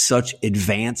knew such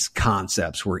advanced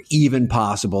concepts were even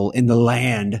possible in the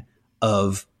land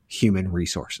of human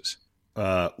resources?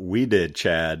 We did,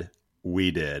 Chad.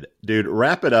 We did. Dude,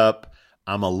 wrap it up.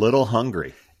 I'm a little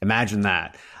hungry. Imagine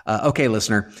that. Okay,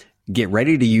 listener, get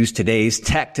ready to use today's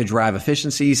tech to drive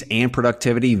efficiencies and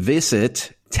productivity.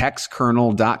 Visit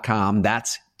TextKernel.com.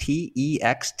 That's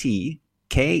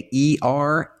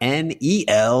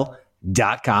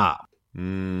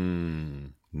TextKernel.com.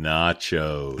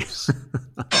 Nachos.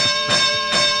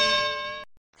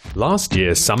 Last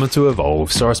year's Summer to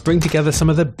Evolve saw us bring together some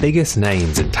of the biggest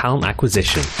names in talent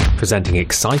acquisition, presenting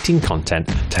exciting content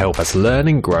to help us learn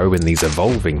and grow in these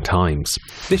evolving times.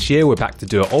 This year we're back to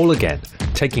do it all again,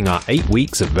 taking our 8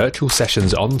 weeks of virtual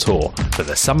sessions on tour for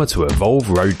the Summer to Evolve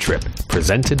road trip,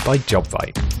 presented by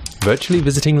Jobvite. Virtually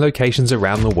visiting locations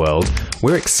around the world,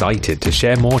 we're excited to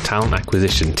share more talent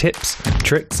acquisition tips,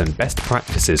 tricks, and best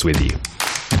practices with you.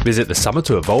 Visit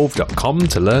thesummertoevolve.com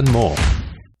to learn more.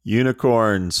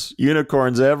 Unicorns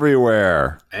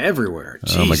everywhere. Everywhere.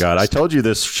 Jesus. Oh my God. I told you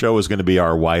this show was going to be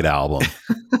our White Album.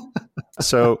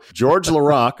 So George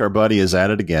Laroque, our buddy, is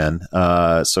at it again.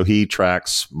 So he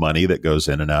tracks money that goes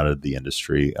in and out of the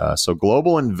industry. So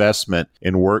global investment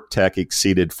in work tech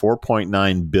exceeded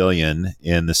 $4.9 billion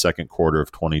in the second quarter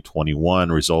of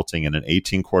 2021, resulting in an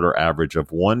 18-quarter average of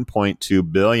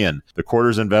 $1.2 billion. The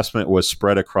quarter's investment was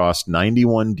spread across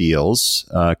 91 deals.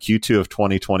 Q2 of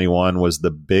 2021 was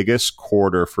the biggest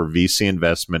quarter for VC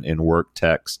investment in work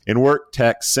tech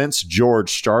since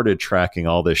George started tracking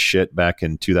all this shit back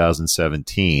in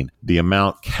 2017. The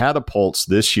amount catapults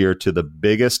this year to the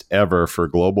biggest ever for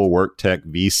global work tech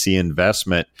VC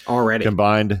investment already.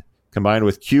 Combined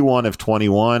with Q1 of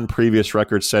 21, previous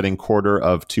record-setting quarter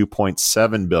of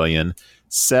 $2.7 billion,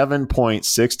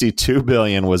 $7.62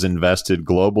 billion was invested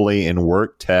globally in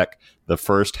work tech the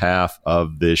first half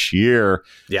of this year,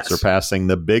 surpassing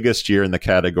the biggest year in the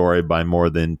category by more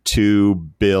than $2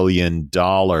 billion.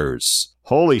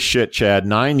 Holy shit, Chad.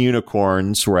 9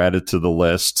 unicorns were added to the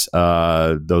list.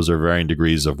 Those are varying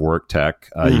degrees of work tech.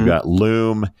 You've got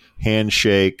Loom,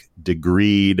 Handshake,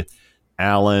 Degreed,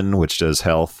 Allen, which does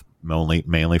health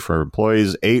mainly for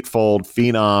employees, Eightfold,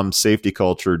 Phenom, Safety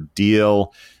Culture,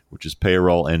 Deal, which is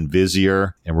payroll, and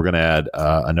Visier. And we're going to add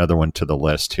another one to the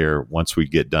list here once we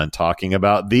get done talking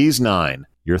about these 9.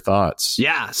 Your thoughts?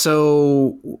 Yeah.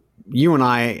 So you and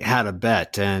I had a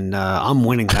bet, and I'm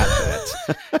winning that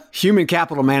bet. Human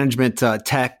capital management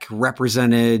tech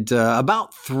represented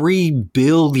about $3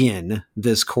 billion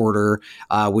this quarter,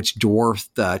 which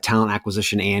dwarfed talent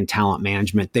acquisition and talent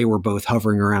management. They were both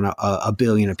hovering around a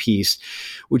billion apiece,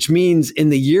 which means in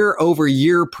the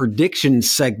year-over-year prediction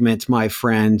segment, my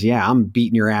friend, I'm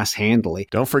beating your ass handily.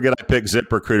 Don't forget I picked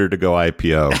ZipRecruiter to go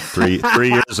IPO three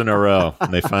years in a row,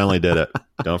 and they finally did it.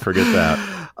 Don't forget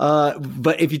that.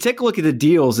 But if you take a look at the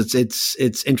deals,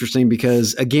 it's interesting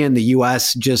because, again, the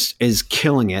U.S. just is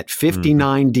killing it.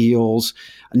 59 deals.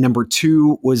 Number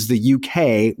 2 was the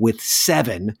UK with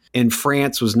 7, and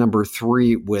France was number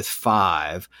 3 with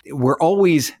 5. We're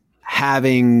always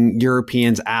having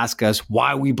Europeans ask us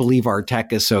why we believe our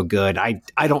tech is so good. I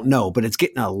don't know, but it's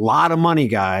getting a lot of money,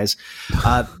 guys.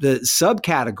 The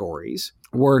subcategories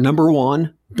were number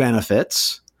 1,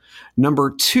 benefits.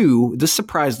 Number 2, this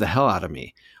surprised the hell out of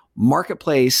me,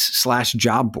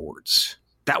 marketplace/job boards.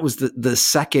 That was the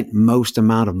second most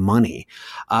amount of money.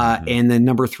 And then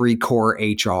number 3, core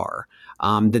HR.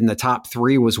 Then the top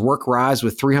 3 was WorkRise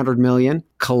with $300 million,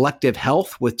 Collective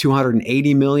Health with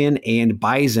 $280 million, and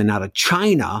Bison out of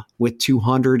China with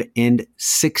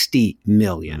 $260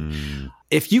 million.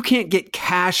 If you can't get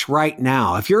cash right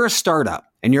now, if you're a startup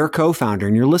and you're a co-founder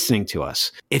and you're listening to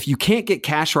us, if you can't get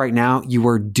cash right now, you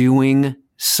are doing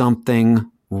something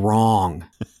wrong.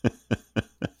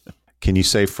 Can you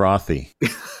say frothy?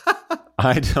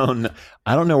 I don't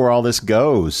know where all this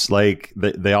goes. Like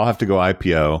they all have to go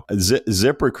IPO.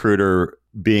 ZipRecruiter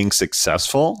being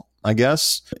successful, I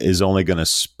guess, is only going to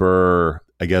spur.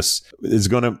 I guess is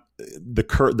going to the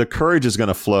courage is going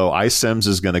to flow. iCIMS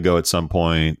is going to go at some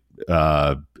point.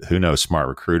 Who knows? Smart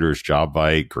Recruiters,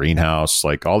 JobVite, Greenhouse,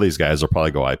 like all these guys will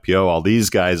probably go IPO. All these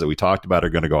guys that we talked about are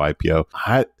going to go IPO.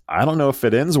 I don't know if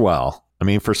it ends well. I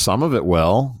mean, for some of it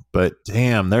will, but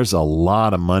damn, there's a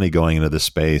lot of money going into this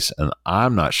space, and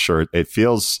I'm not sure. It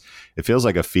feels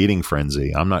like a feeding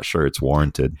frenzy. I'm not sure it's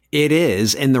warranted. It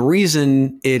is, and the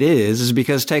reason it is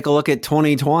because take a look at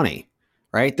 2020.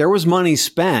 Right, there was money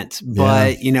spent,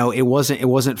 but it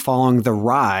wasn't following the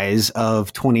rise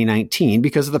of 2019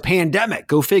 because of the pandemic.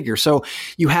 Go figure. So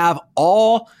you have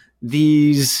all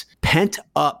these pent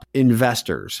up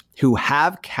investors who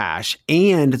have cash,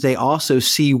 and they also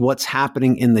see what's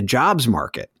happening in the jobs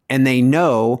market, and they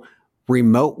know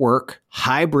remote work,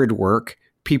 hybrid work,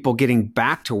 people getting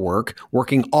back to work,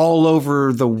 working all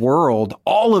over the world.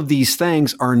 All of these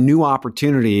things are new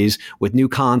opportunities with new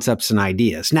concepts and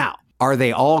ideas. Now, are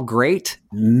they all great?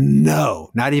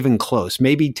 No, not even close.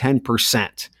 Maybe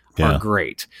 10% are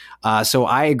great. So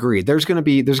I agree. There's going to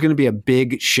be a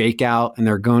big shakeout, and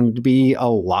there are going to be a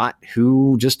lot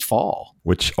who just fall.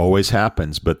 Which always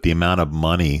happens, but the amount of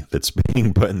money that's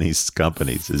being put in these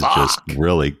companies is just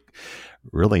really,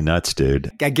 really nuts, dude.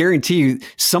 I guarantee you,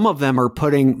 some of them are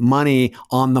putting money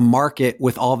on the market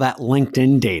with all that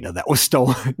LinkedIn data that was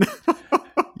stolen.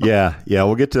 Yeah,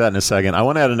 we'll get to that in a second. I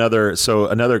want to add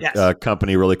another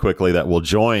company really quickly that will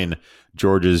join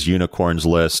George's unicorns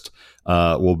list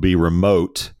will be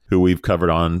Remote, who we've covered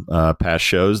on past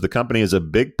shows. The company is a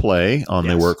big play on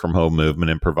the work from home movement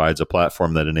and provides a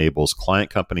platform that enables client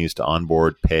companies to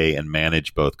onboard, pay, and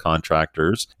manage both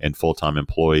contractors and full-time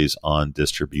employees on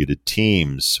distributed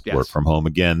teams. Work from home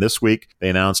again. This week, they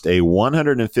announced a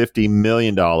 $150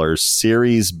 million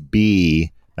Series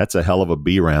B That's a hell of a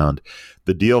B round.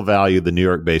 The deal valued the New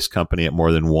York-based company at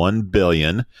more than $1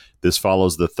 billion. This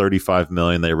follows the $35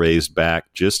 million they raised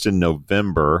back just in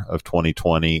November of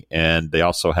 2020, and they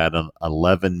also had an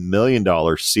 $11 million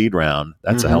seed round.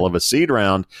 That's a hell of a seed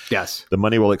round. Yes. The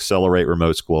money will accelerate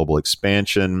Remote's global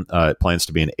expansion. It plans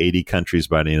to be in 80 countries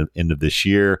by the end of this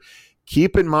year.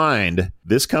 Keep in mind,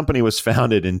 this company was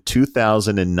founded in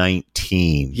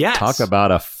 2019. Yes. Talk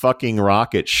about a fucking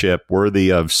rocket ship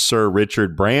worthy of Sir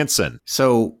Richard Branson.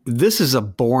 So this is a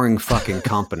boring fucking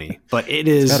company, but it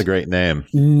is It's got a great name.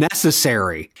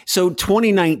 necessary. So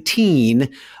 2019,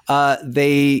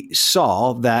 they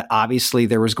saw that obviously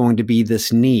there was going to be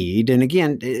this need. And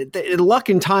again, luck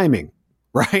and timing,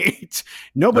 right?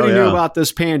 Nobody knew about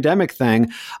this pandemic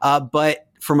thing, but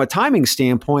from a timing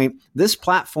standpoint, this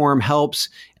platform helps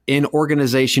an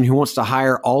organization who wants to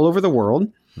hire all over the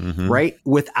world, right?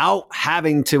 Without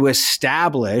having to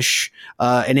establish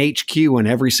an HQ in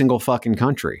every single fucking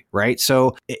country, right?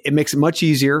 So it makes it much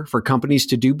easier for companies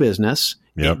to do business.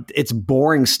 Yep. It's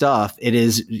boring stuff. It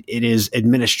is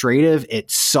administrative.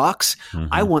 It sucks.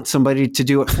 I want somebody to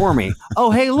do it for me. Oh,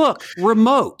 hey, look,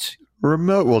 Remote.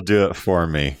 Remote will do it for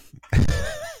me.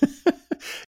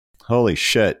 Holy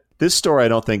shit. This story, I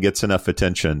don't think, gets enough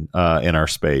attention in our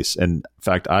space. And in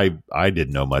fact, I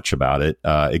didn't know much about it.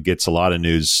 It gets a lot of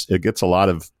news. It gets a lot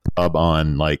of pub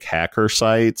on like hacker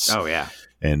sites. Oh, yeah.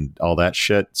 And all that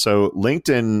shit. So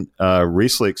LinkedIn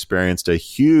recently experienced a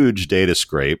huge data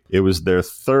scrape. It was their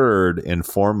third in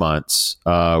 4 months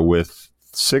with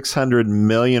 600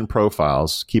 million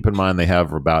profiles. Keep in mind they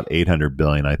have about 800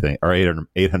 billion, I think, or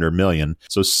 800 million.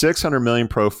 So 600 million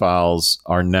profiles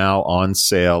are now on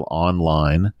sale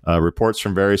online. Reports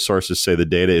from various sources say the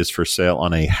data is for sale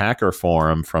on a hacker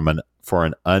forum for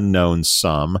an unknown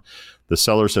sum. The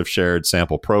sellers have shared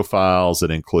sample profiles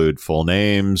that include full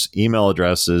names, email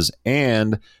addresses,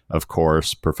 and, of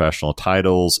course, professional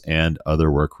titles and other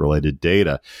work-related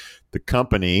data. The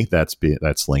company, that's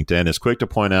LinkedIn, is quick to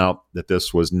point out that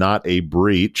this was not a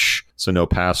breach, so no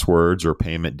passwords or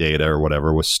payment data or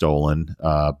whatever was stolen,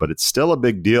 but it's still a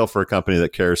big deal for a company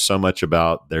that cares so much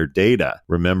about their data.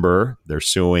 Remember, they're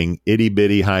suing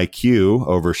itty-bitty HiQ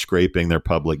over scraping their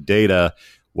public data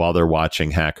while they're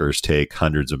watching hackers take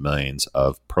hundreds of millions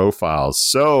of profiles.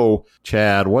 So,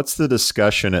 Chad, what's the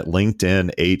discussion at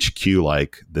LinkedIn HQ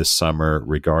like this summer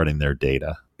regarding their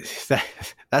data?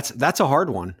 That's a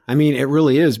hard one. I mean, it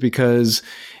really is, because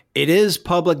it is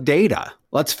public data.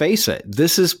 Let's face it.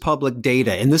 This is public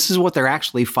data, and this is what they're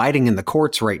actually fighting in the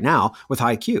courts right now with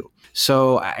HiQ.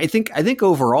 So I think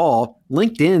overall,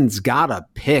 LinkedIn's got to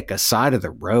pick a side of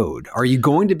the road. Are you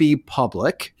going to be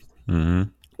public?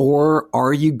 Or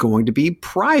are you going to be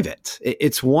private?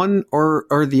 It's one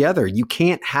or the other. You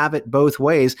can't have it both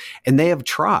ways, and they have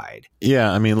tried.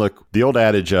 Yeah, I mean, look, the old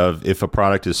adage of if a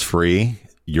product is free,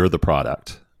 you're the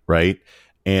product, right?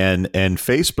 And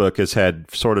Facebook has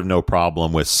had sort of no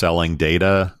problem with selling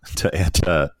data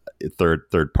to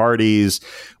third parties,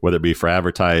 whether it be for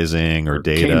advertising or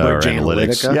data Cambridge or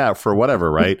analytics. Analytica. Yeah, for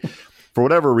whatever, right? For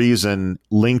whatever reason,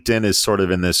 LinkedIn is sort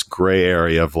of in this gray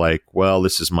area of like, well,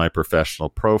 this is my professional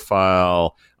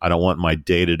profile. I don't want my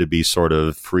data to be sort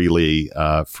of freely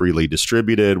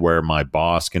distributed where my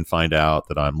boss can find out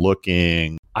that I'm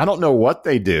looking. I don't know what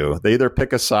they do. They either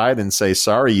pick a side and say,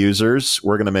 sorry, users,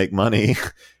 we're going to make money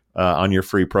on your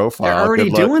free profile. They're already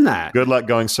doing that. Good luck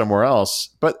going somewhere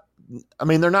else. But I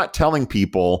mean, they're not telling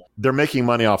people they're making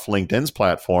money off LinkedIn's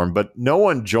platform, but no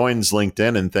one joins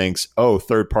LinkedIn and thinks, oh,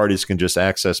 third parties can just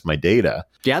access my data.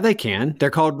 Yeah, they can. They're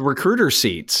called recruiter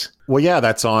seats. Well, yeah,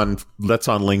 that's on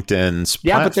LinkedIn's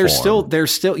Yeah, platform. but they're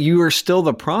still you are still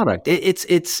the product. It's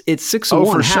 6 of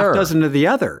one, for half sure. dozen of the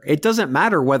other. It doesn't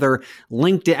matter whether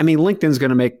LinkedIn's going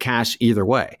to make cash either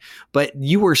way, but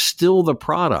you are still the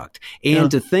product.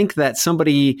 And to think that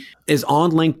somebody is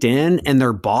on LinkedIn and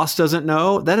their boss doesn't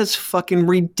know, that is fucking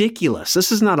ridiculous.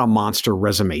 This is not a monster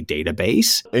resume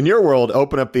database. In your world,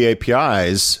 open up the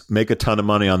APIs, make a ton of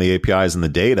money on the APIs and the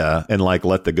data, and like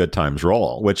let the good times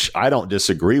roll, which I don't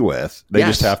disagree with. They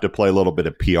just have to play a little bit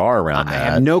of PR around that. I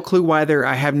have no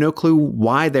clue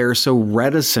why they're so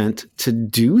reticent to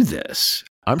do this.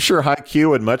 I'm sure HiQ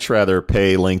would much rather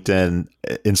pay LinkedIn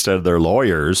instead of their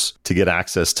lawyers to get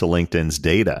access to LinkedIn's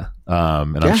data.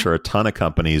 And I'm sure a ton of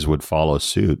companies would follow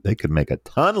suit. They could make a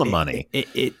ton of money.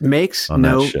 It makes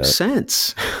no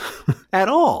sense at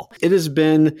all. It has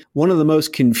been one of the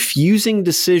most confusing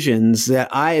decisions that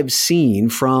I have seen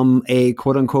from a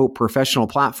quote unquote professional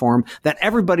platform that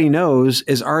everybody knows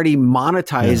is already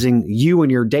monetizing you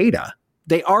and your data.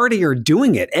 they already are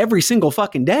doing it every single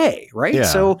fucking day, right? Yeah.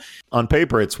 So on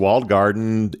paper, it's walled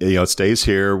garden. It stays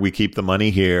here. We keep the money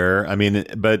here. I mean,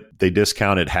 but they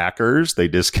discounted hackers. They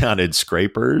discounted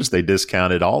scrapers. They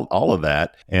discounted all of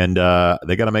that. And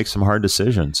they got to make some hard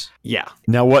decisions. yeah.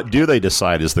 Now, what do they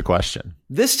decide is the question.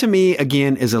 This to me,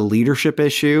 again, is a leadership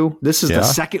issue. This is the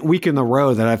second week in a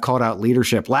row that I've called out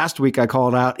leadership. Last week, I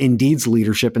called out Indeed's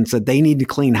leadership and said they need to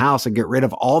clean house and get rid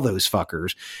of all those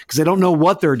fuckers because they don't know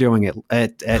what they're doing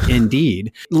at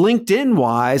Indeed. LinkedIn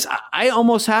wise, I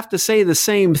almost have to say the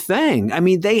same thing. I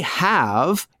mean, they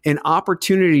have an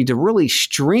opportunity to really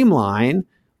streamline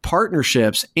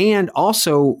partnerships and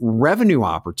also revenue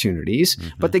opportunities,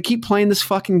 but they keep playing this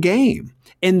fucking game.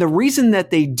 And the reason that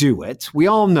they do it, we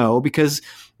all know, because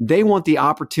they want the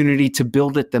opportunity to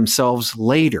build it themselves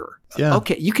later. Yeah.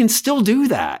 Okay, you can still do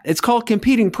that. It's called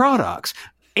competing products.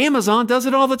 Amazon does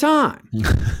it all the time.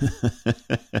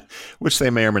 Which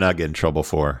they may or may not get in trouble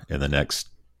for in the next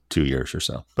 2 years or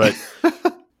so. But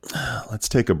let's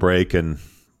take a break and,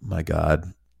 my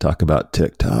God, talk about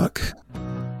TikTok.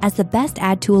 As the best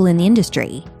ad tool in the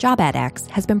industry, JobAdX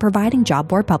has been providing job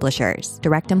board publishers,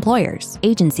 direct employers,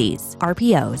 agencies,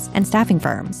 RPOs, and staffing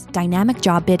firms dynamic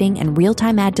job bidding and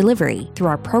real-time ad delivery through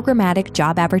our programmatic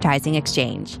job advertising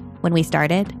exchange. When we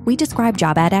started, we described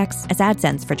JobAdX as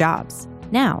AdSense for jobs.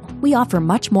 Now, we offer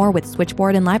much more with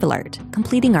Switchboard and LiveAlert,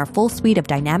 completing our full suite of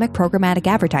dynamic programmatic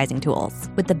advertising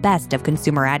tools with the best of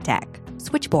consumer ad tech.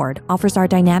 Switchboard offers our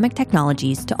dynamic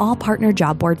technologies to all partner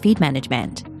job board feed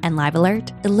management, and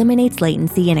LiveAlert eliminates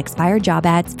latency and expired job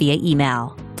ads via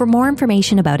email. For more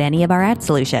information about any of our ad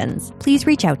solutions, please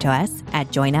reach out to us at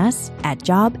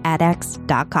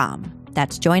joinus@jobadx.com.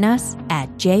 That's join us at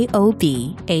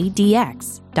jobadx.com.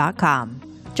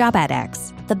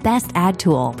 JobAdX, the best ad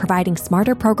tool providing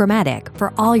smarter programmatic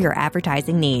for all your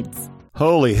advertising needs.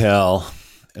 Holy hell.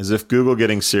 As if Google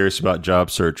getting serious about job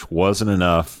search wasn't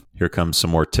enough, here comes some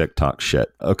more TikTok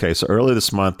shit. Okay, so earlier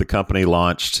this month, the company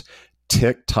launched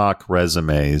TikTok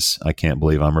Resumes, I can't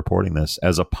believe I'm reporting this,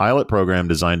 as a pilot program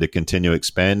designed to continue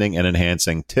expanding and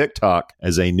enhancing TikTok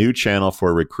as a new channel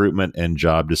for recruitment and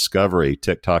job discovery.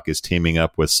 TikTok is teaming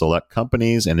up with select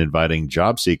companies and inviting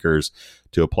job seekers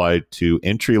to apply to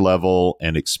entry-level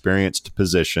and experienced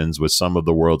positions with some of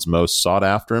the world's most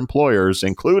sought-after employers,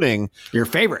 including Your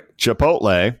favorite.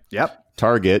 Chipotle, Yep.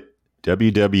 Target,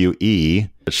 WWE,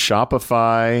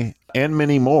 Shopify, and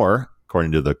many more,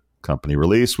 according to the company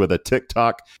release, with a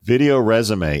TikTok video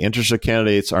resume. Interested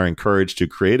candidates are encouraged to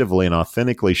creatively and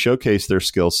authentically showcase their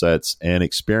skill sets and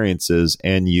experiences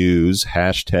and use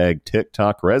hashtag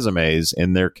TikTok resumes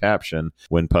in their caption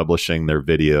when publishing their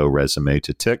video resume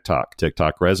to TikTok.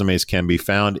 TikTok resumes can be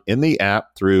found in the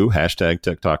app through hashtag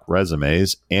TikTok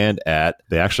resumes and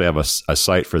they actually have a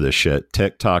site for this shit,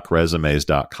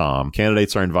 tiktokresumes.com.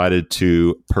 Candidates are invited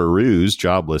to peruse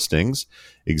job listings,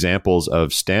 examples of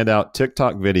standout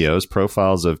TikTok videos,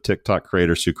 profiles of TikTok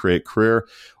creators who create career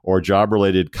or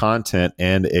job-related content,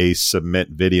 and a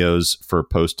submit videos for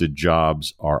posted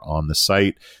jobs are on the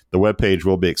site. The webpage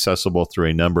will be accessible through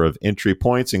a number of entry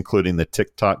points, including the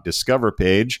TikTok Discover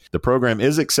page. The program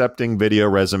is accepting video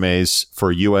resumes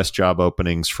for U.S. job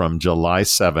openings from July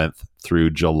 7th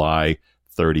through July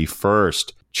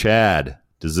 31st. Chad,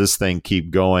 does this thing keep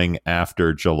going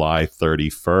after July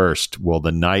 31st? Will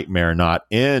the nightmare not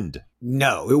end?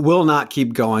 No, it will not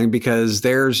keep going because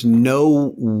there's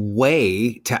no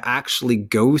way to actually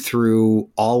go through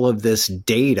all of this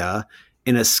data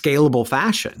in a scalable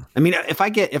fashion. I mean, if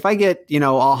I get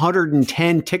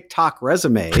 110 TikTok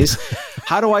resumes,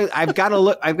 how do I've got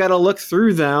to look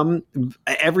through them,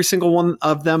 every single one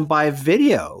of them by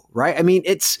video, right? I mean,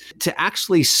 it's to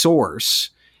actually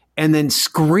source and then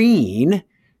screen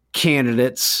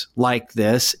candidates like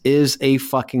this is a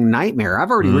fucking nightmare.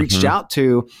 I've already reached out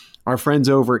to our friends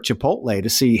over at Chipotle to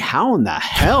see how in the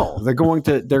hell they're going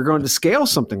to scale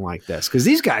something like this, because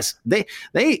these guys they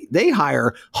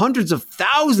hire hundreds of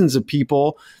thousands of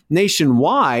people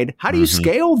nationwide. How do you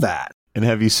scale that? And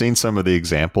have you seen some of the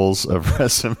examples of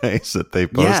resumes that they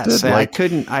posted? Yes, I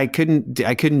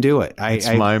couldn't do it. It's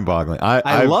mind-boggling.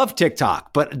 I love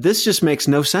TikTok, but this just makes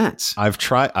no sense. I've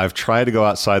tried to go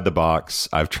outside the box.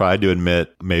 I've tried to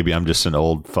admit maybe I'm just an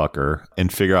old fucker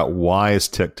and figure out why is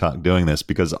TikTok doing this?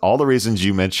 Because all the reasons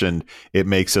you mentioned, it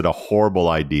makes it a horrible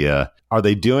idea. Are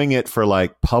they doing it for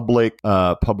like public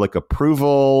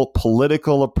approval,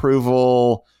 political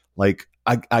approval? Like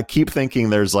I keep thinking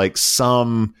there's like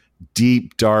some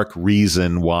deep, dark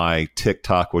reason why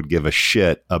TikTok would give a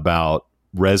shit about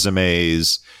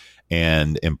resumes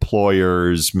and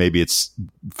employers. Maybe it's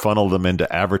funneled them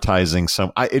into advertising.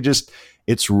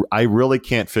 I really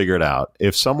can't figure it out.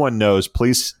 If someone knows,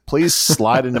 please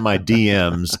slide into my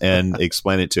DMs and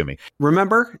explain it to me.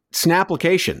 Remember,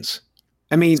 Snapplications.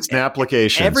 I mean,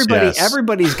 Snapplications.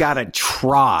 Everybody's got to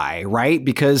try, right?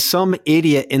 Because some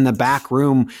idiot in the back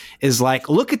room is like,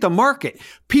 look at the market.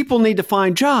 People need to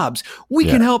find jobs. We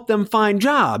can help them find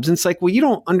jobs. And it's like, well, you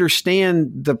don't understand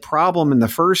the problem in the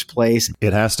first place.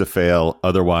 It has to fail.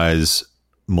 Otherwise,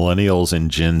 millennials and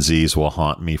Gen Zs will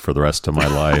haunt me for the rest of my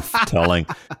life,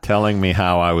 telling me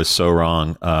how I was so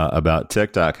wrong about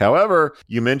TikTok. However,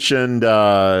 you mentioned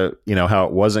how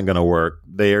it wasn't going to work.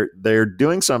 They're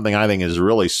doing something I think is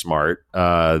really smart.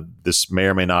 This may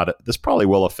or may not. This probably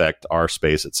will affect our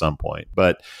space at some point,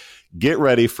 but get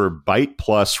ready for Byte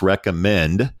Plus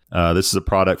Recommend. This is a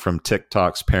product from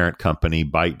TikTok's parent company,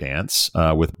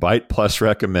 ByteDance. With Byte Plus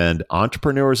Recommend,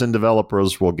 entrepreneurs and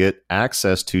developers will get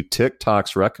access to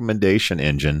TikTok's recommendation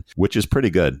engine, which is pretty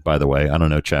good, by the way. I don't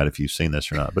know, Chad, if you've seen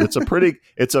this or not, but it's a pretty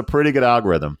good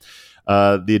algorithm.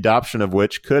 The adoption of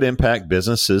which could impact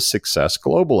businesses' success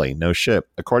globally. No shit.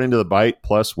 According to the Byte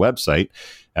Plus website,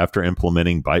 after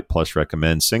implementing Byte Plus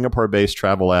Recommend, Singapore-based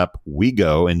travel app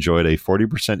WeGo enjoyed a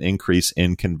 40% increase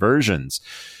in conversions.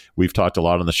 We've talked a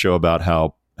lot on the show about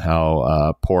how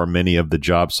poor many of the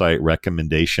job site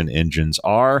recommendation engines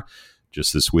are.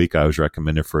 Just this week, I was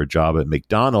recommended for a job at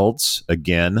McDonald's,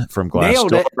 again, from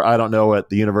Glassdoor. I don't know what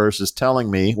the universe is telling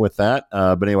me with that.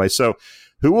 But anyway, so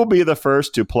who will be the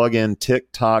first to plug in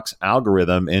TikTok's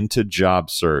algorithm into job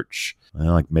search?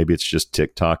 Well, like maybe it's just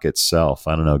TikTok itself.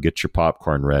 I don't know. Get your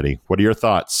popcorn ready. What are your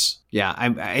thoughts? Yeah,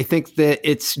 I think that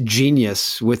it's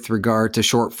genius with regard to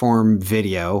short form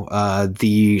video.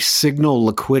 The signal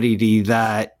liquidity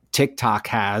that TikTok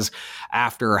has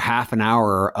after half an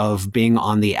hour of being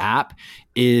on the app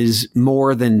is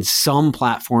more than some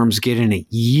platforms get in a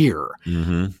year.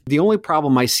 Mm-hmm. The only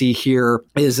problem I see here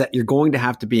is that you're going to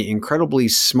have to be incredibly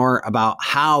smart about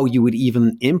how you would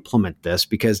even implement this,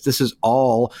 because this is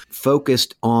all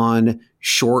focused on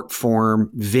short form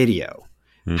video.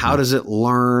 Mm-hmm. How does it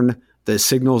learn the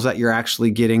signals that you're actually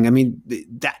getting? I mean,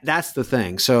 that's the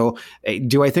thing. So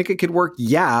do I think it could work?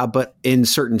 Yeah, but in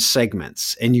certain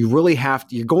segments. And you're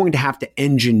going to have to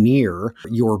engineer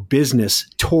your business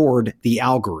toward the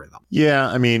algorithm. Yeah,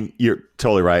 I mean, you're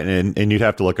totally right. And you'd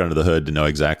have to look under the hood to know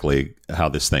exactly how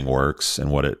this thing works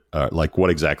and what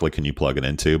exactly can you plug it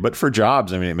into. But for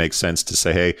jobs, I mean, it makes sense to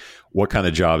say, hey, what kind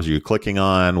of jobs are you clicking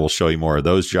on? We'll show you more of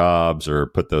those jobs, or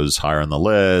put those higher on the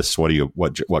list.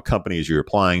 What companies you're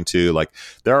applying to? Like,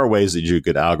 there are ways that you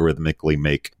could algorithmically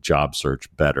make job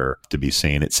search better to be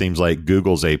seen. It seems like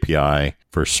Google's API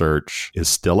for search is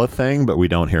still a thing, but we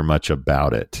don't hear much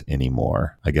about it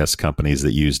anymore. I guess companies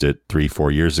that used it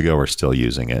 3-4 years ago are still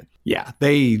using it. Yeah,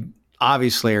 they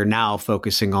obviously are now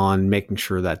focusing on making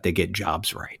sure that they get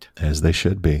jobs right. As they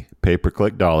should be.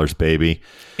 Pay-per-click dollars, baby.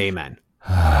 Amen.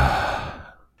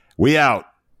 We out.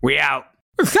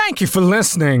 Thank you for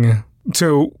listening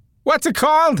to, what's it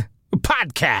called? A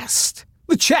podcast.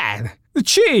 The Chad. The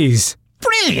Cheese.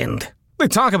 Brilliant. They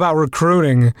talk about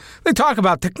recruiting. They talk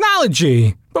about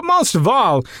technology. But most of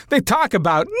all, they talk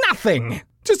about nothing.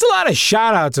 Just a lot of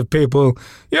shout-outs of people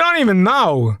you don't even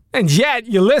know. And yet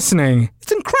you're listening.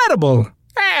 It's incredible.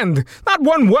 And not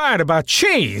one word about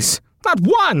cheese. Not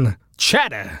one.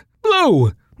 Cheddar.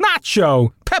 Blue.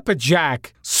 Nacho. Pepper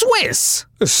Jack. Swiss.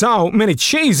 So many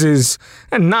cheeses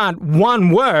and not one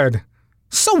word.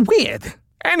 So weird.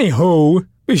 Anywho,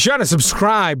 be sure to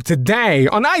subscribe today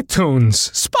on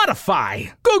iTunes,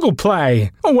 Spotify, Google Play,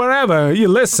 or wherever you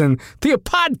listen to your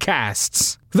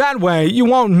podcasts. That way you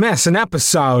won't miss an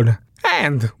episode.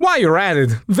 And while you're at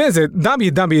it, visit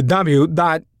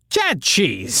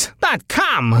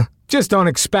www.chadcheese.com. Just don't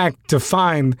expect to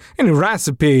find any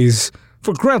recipes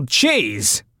for grilled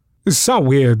cheese. It's so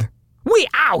weird. We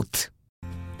out!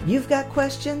 You've got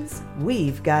questions,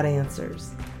 we've got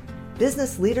answers.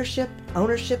 Business leadership,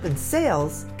 ownership, and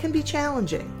sales can be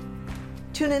challenging.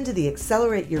 Tune into the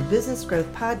Accelerate Your Business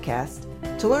Growth podcast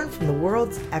to learn from the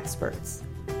world's experts.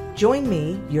 Join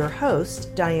me, your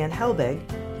host, Diane Helbig,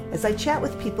 as I chat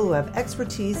with people who have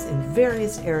expertise in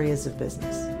various areas of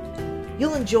business.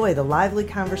 You'll enjoy the lively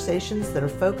conversations that are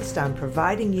focused on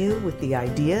providing you with the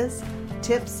ideas,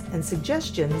 tips, and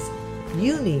suggestions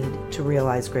you need to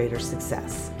realize greater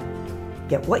success.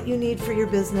 Get what you need for your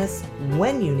business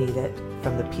when you need it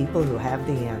from the people who have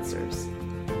the answers.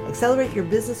 Accelerate Your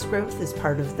Business Growth is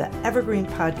part of the Evergreen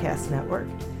Podcast Network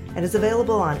and is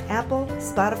available on Apple,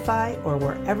 Spotify, or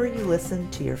wherever you listen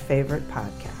to your favorite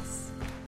podcast.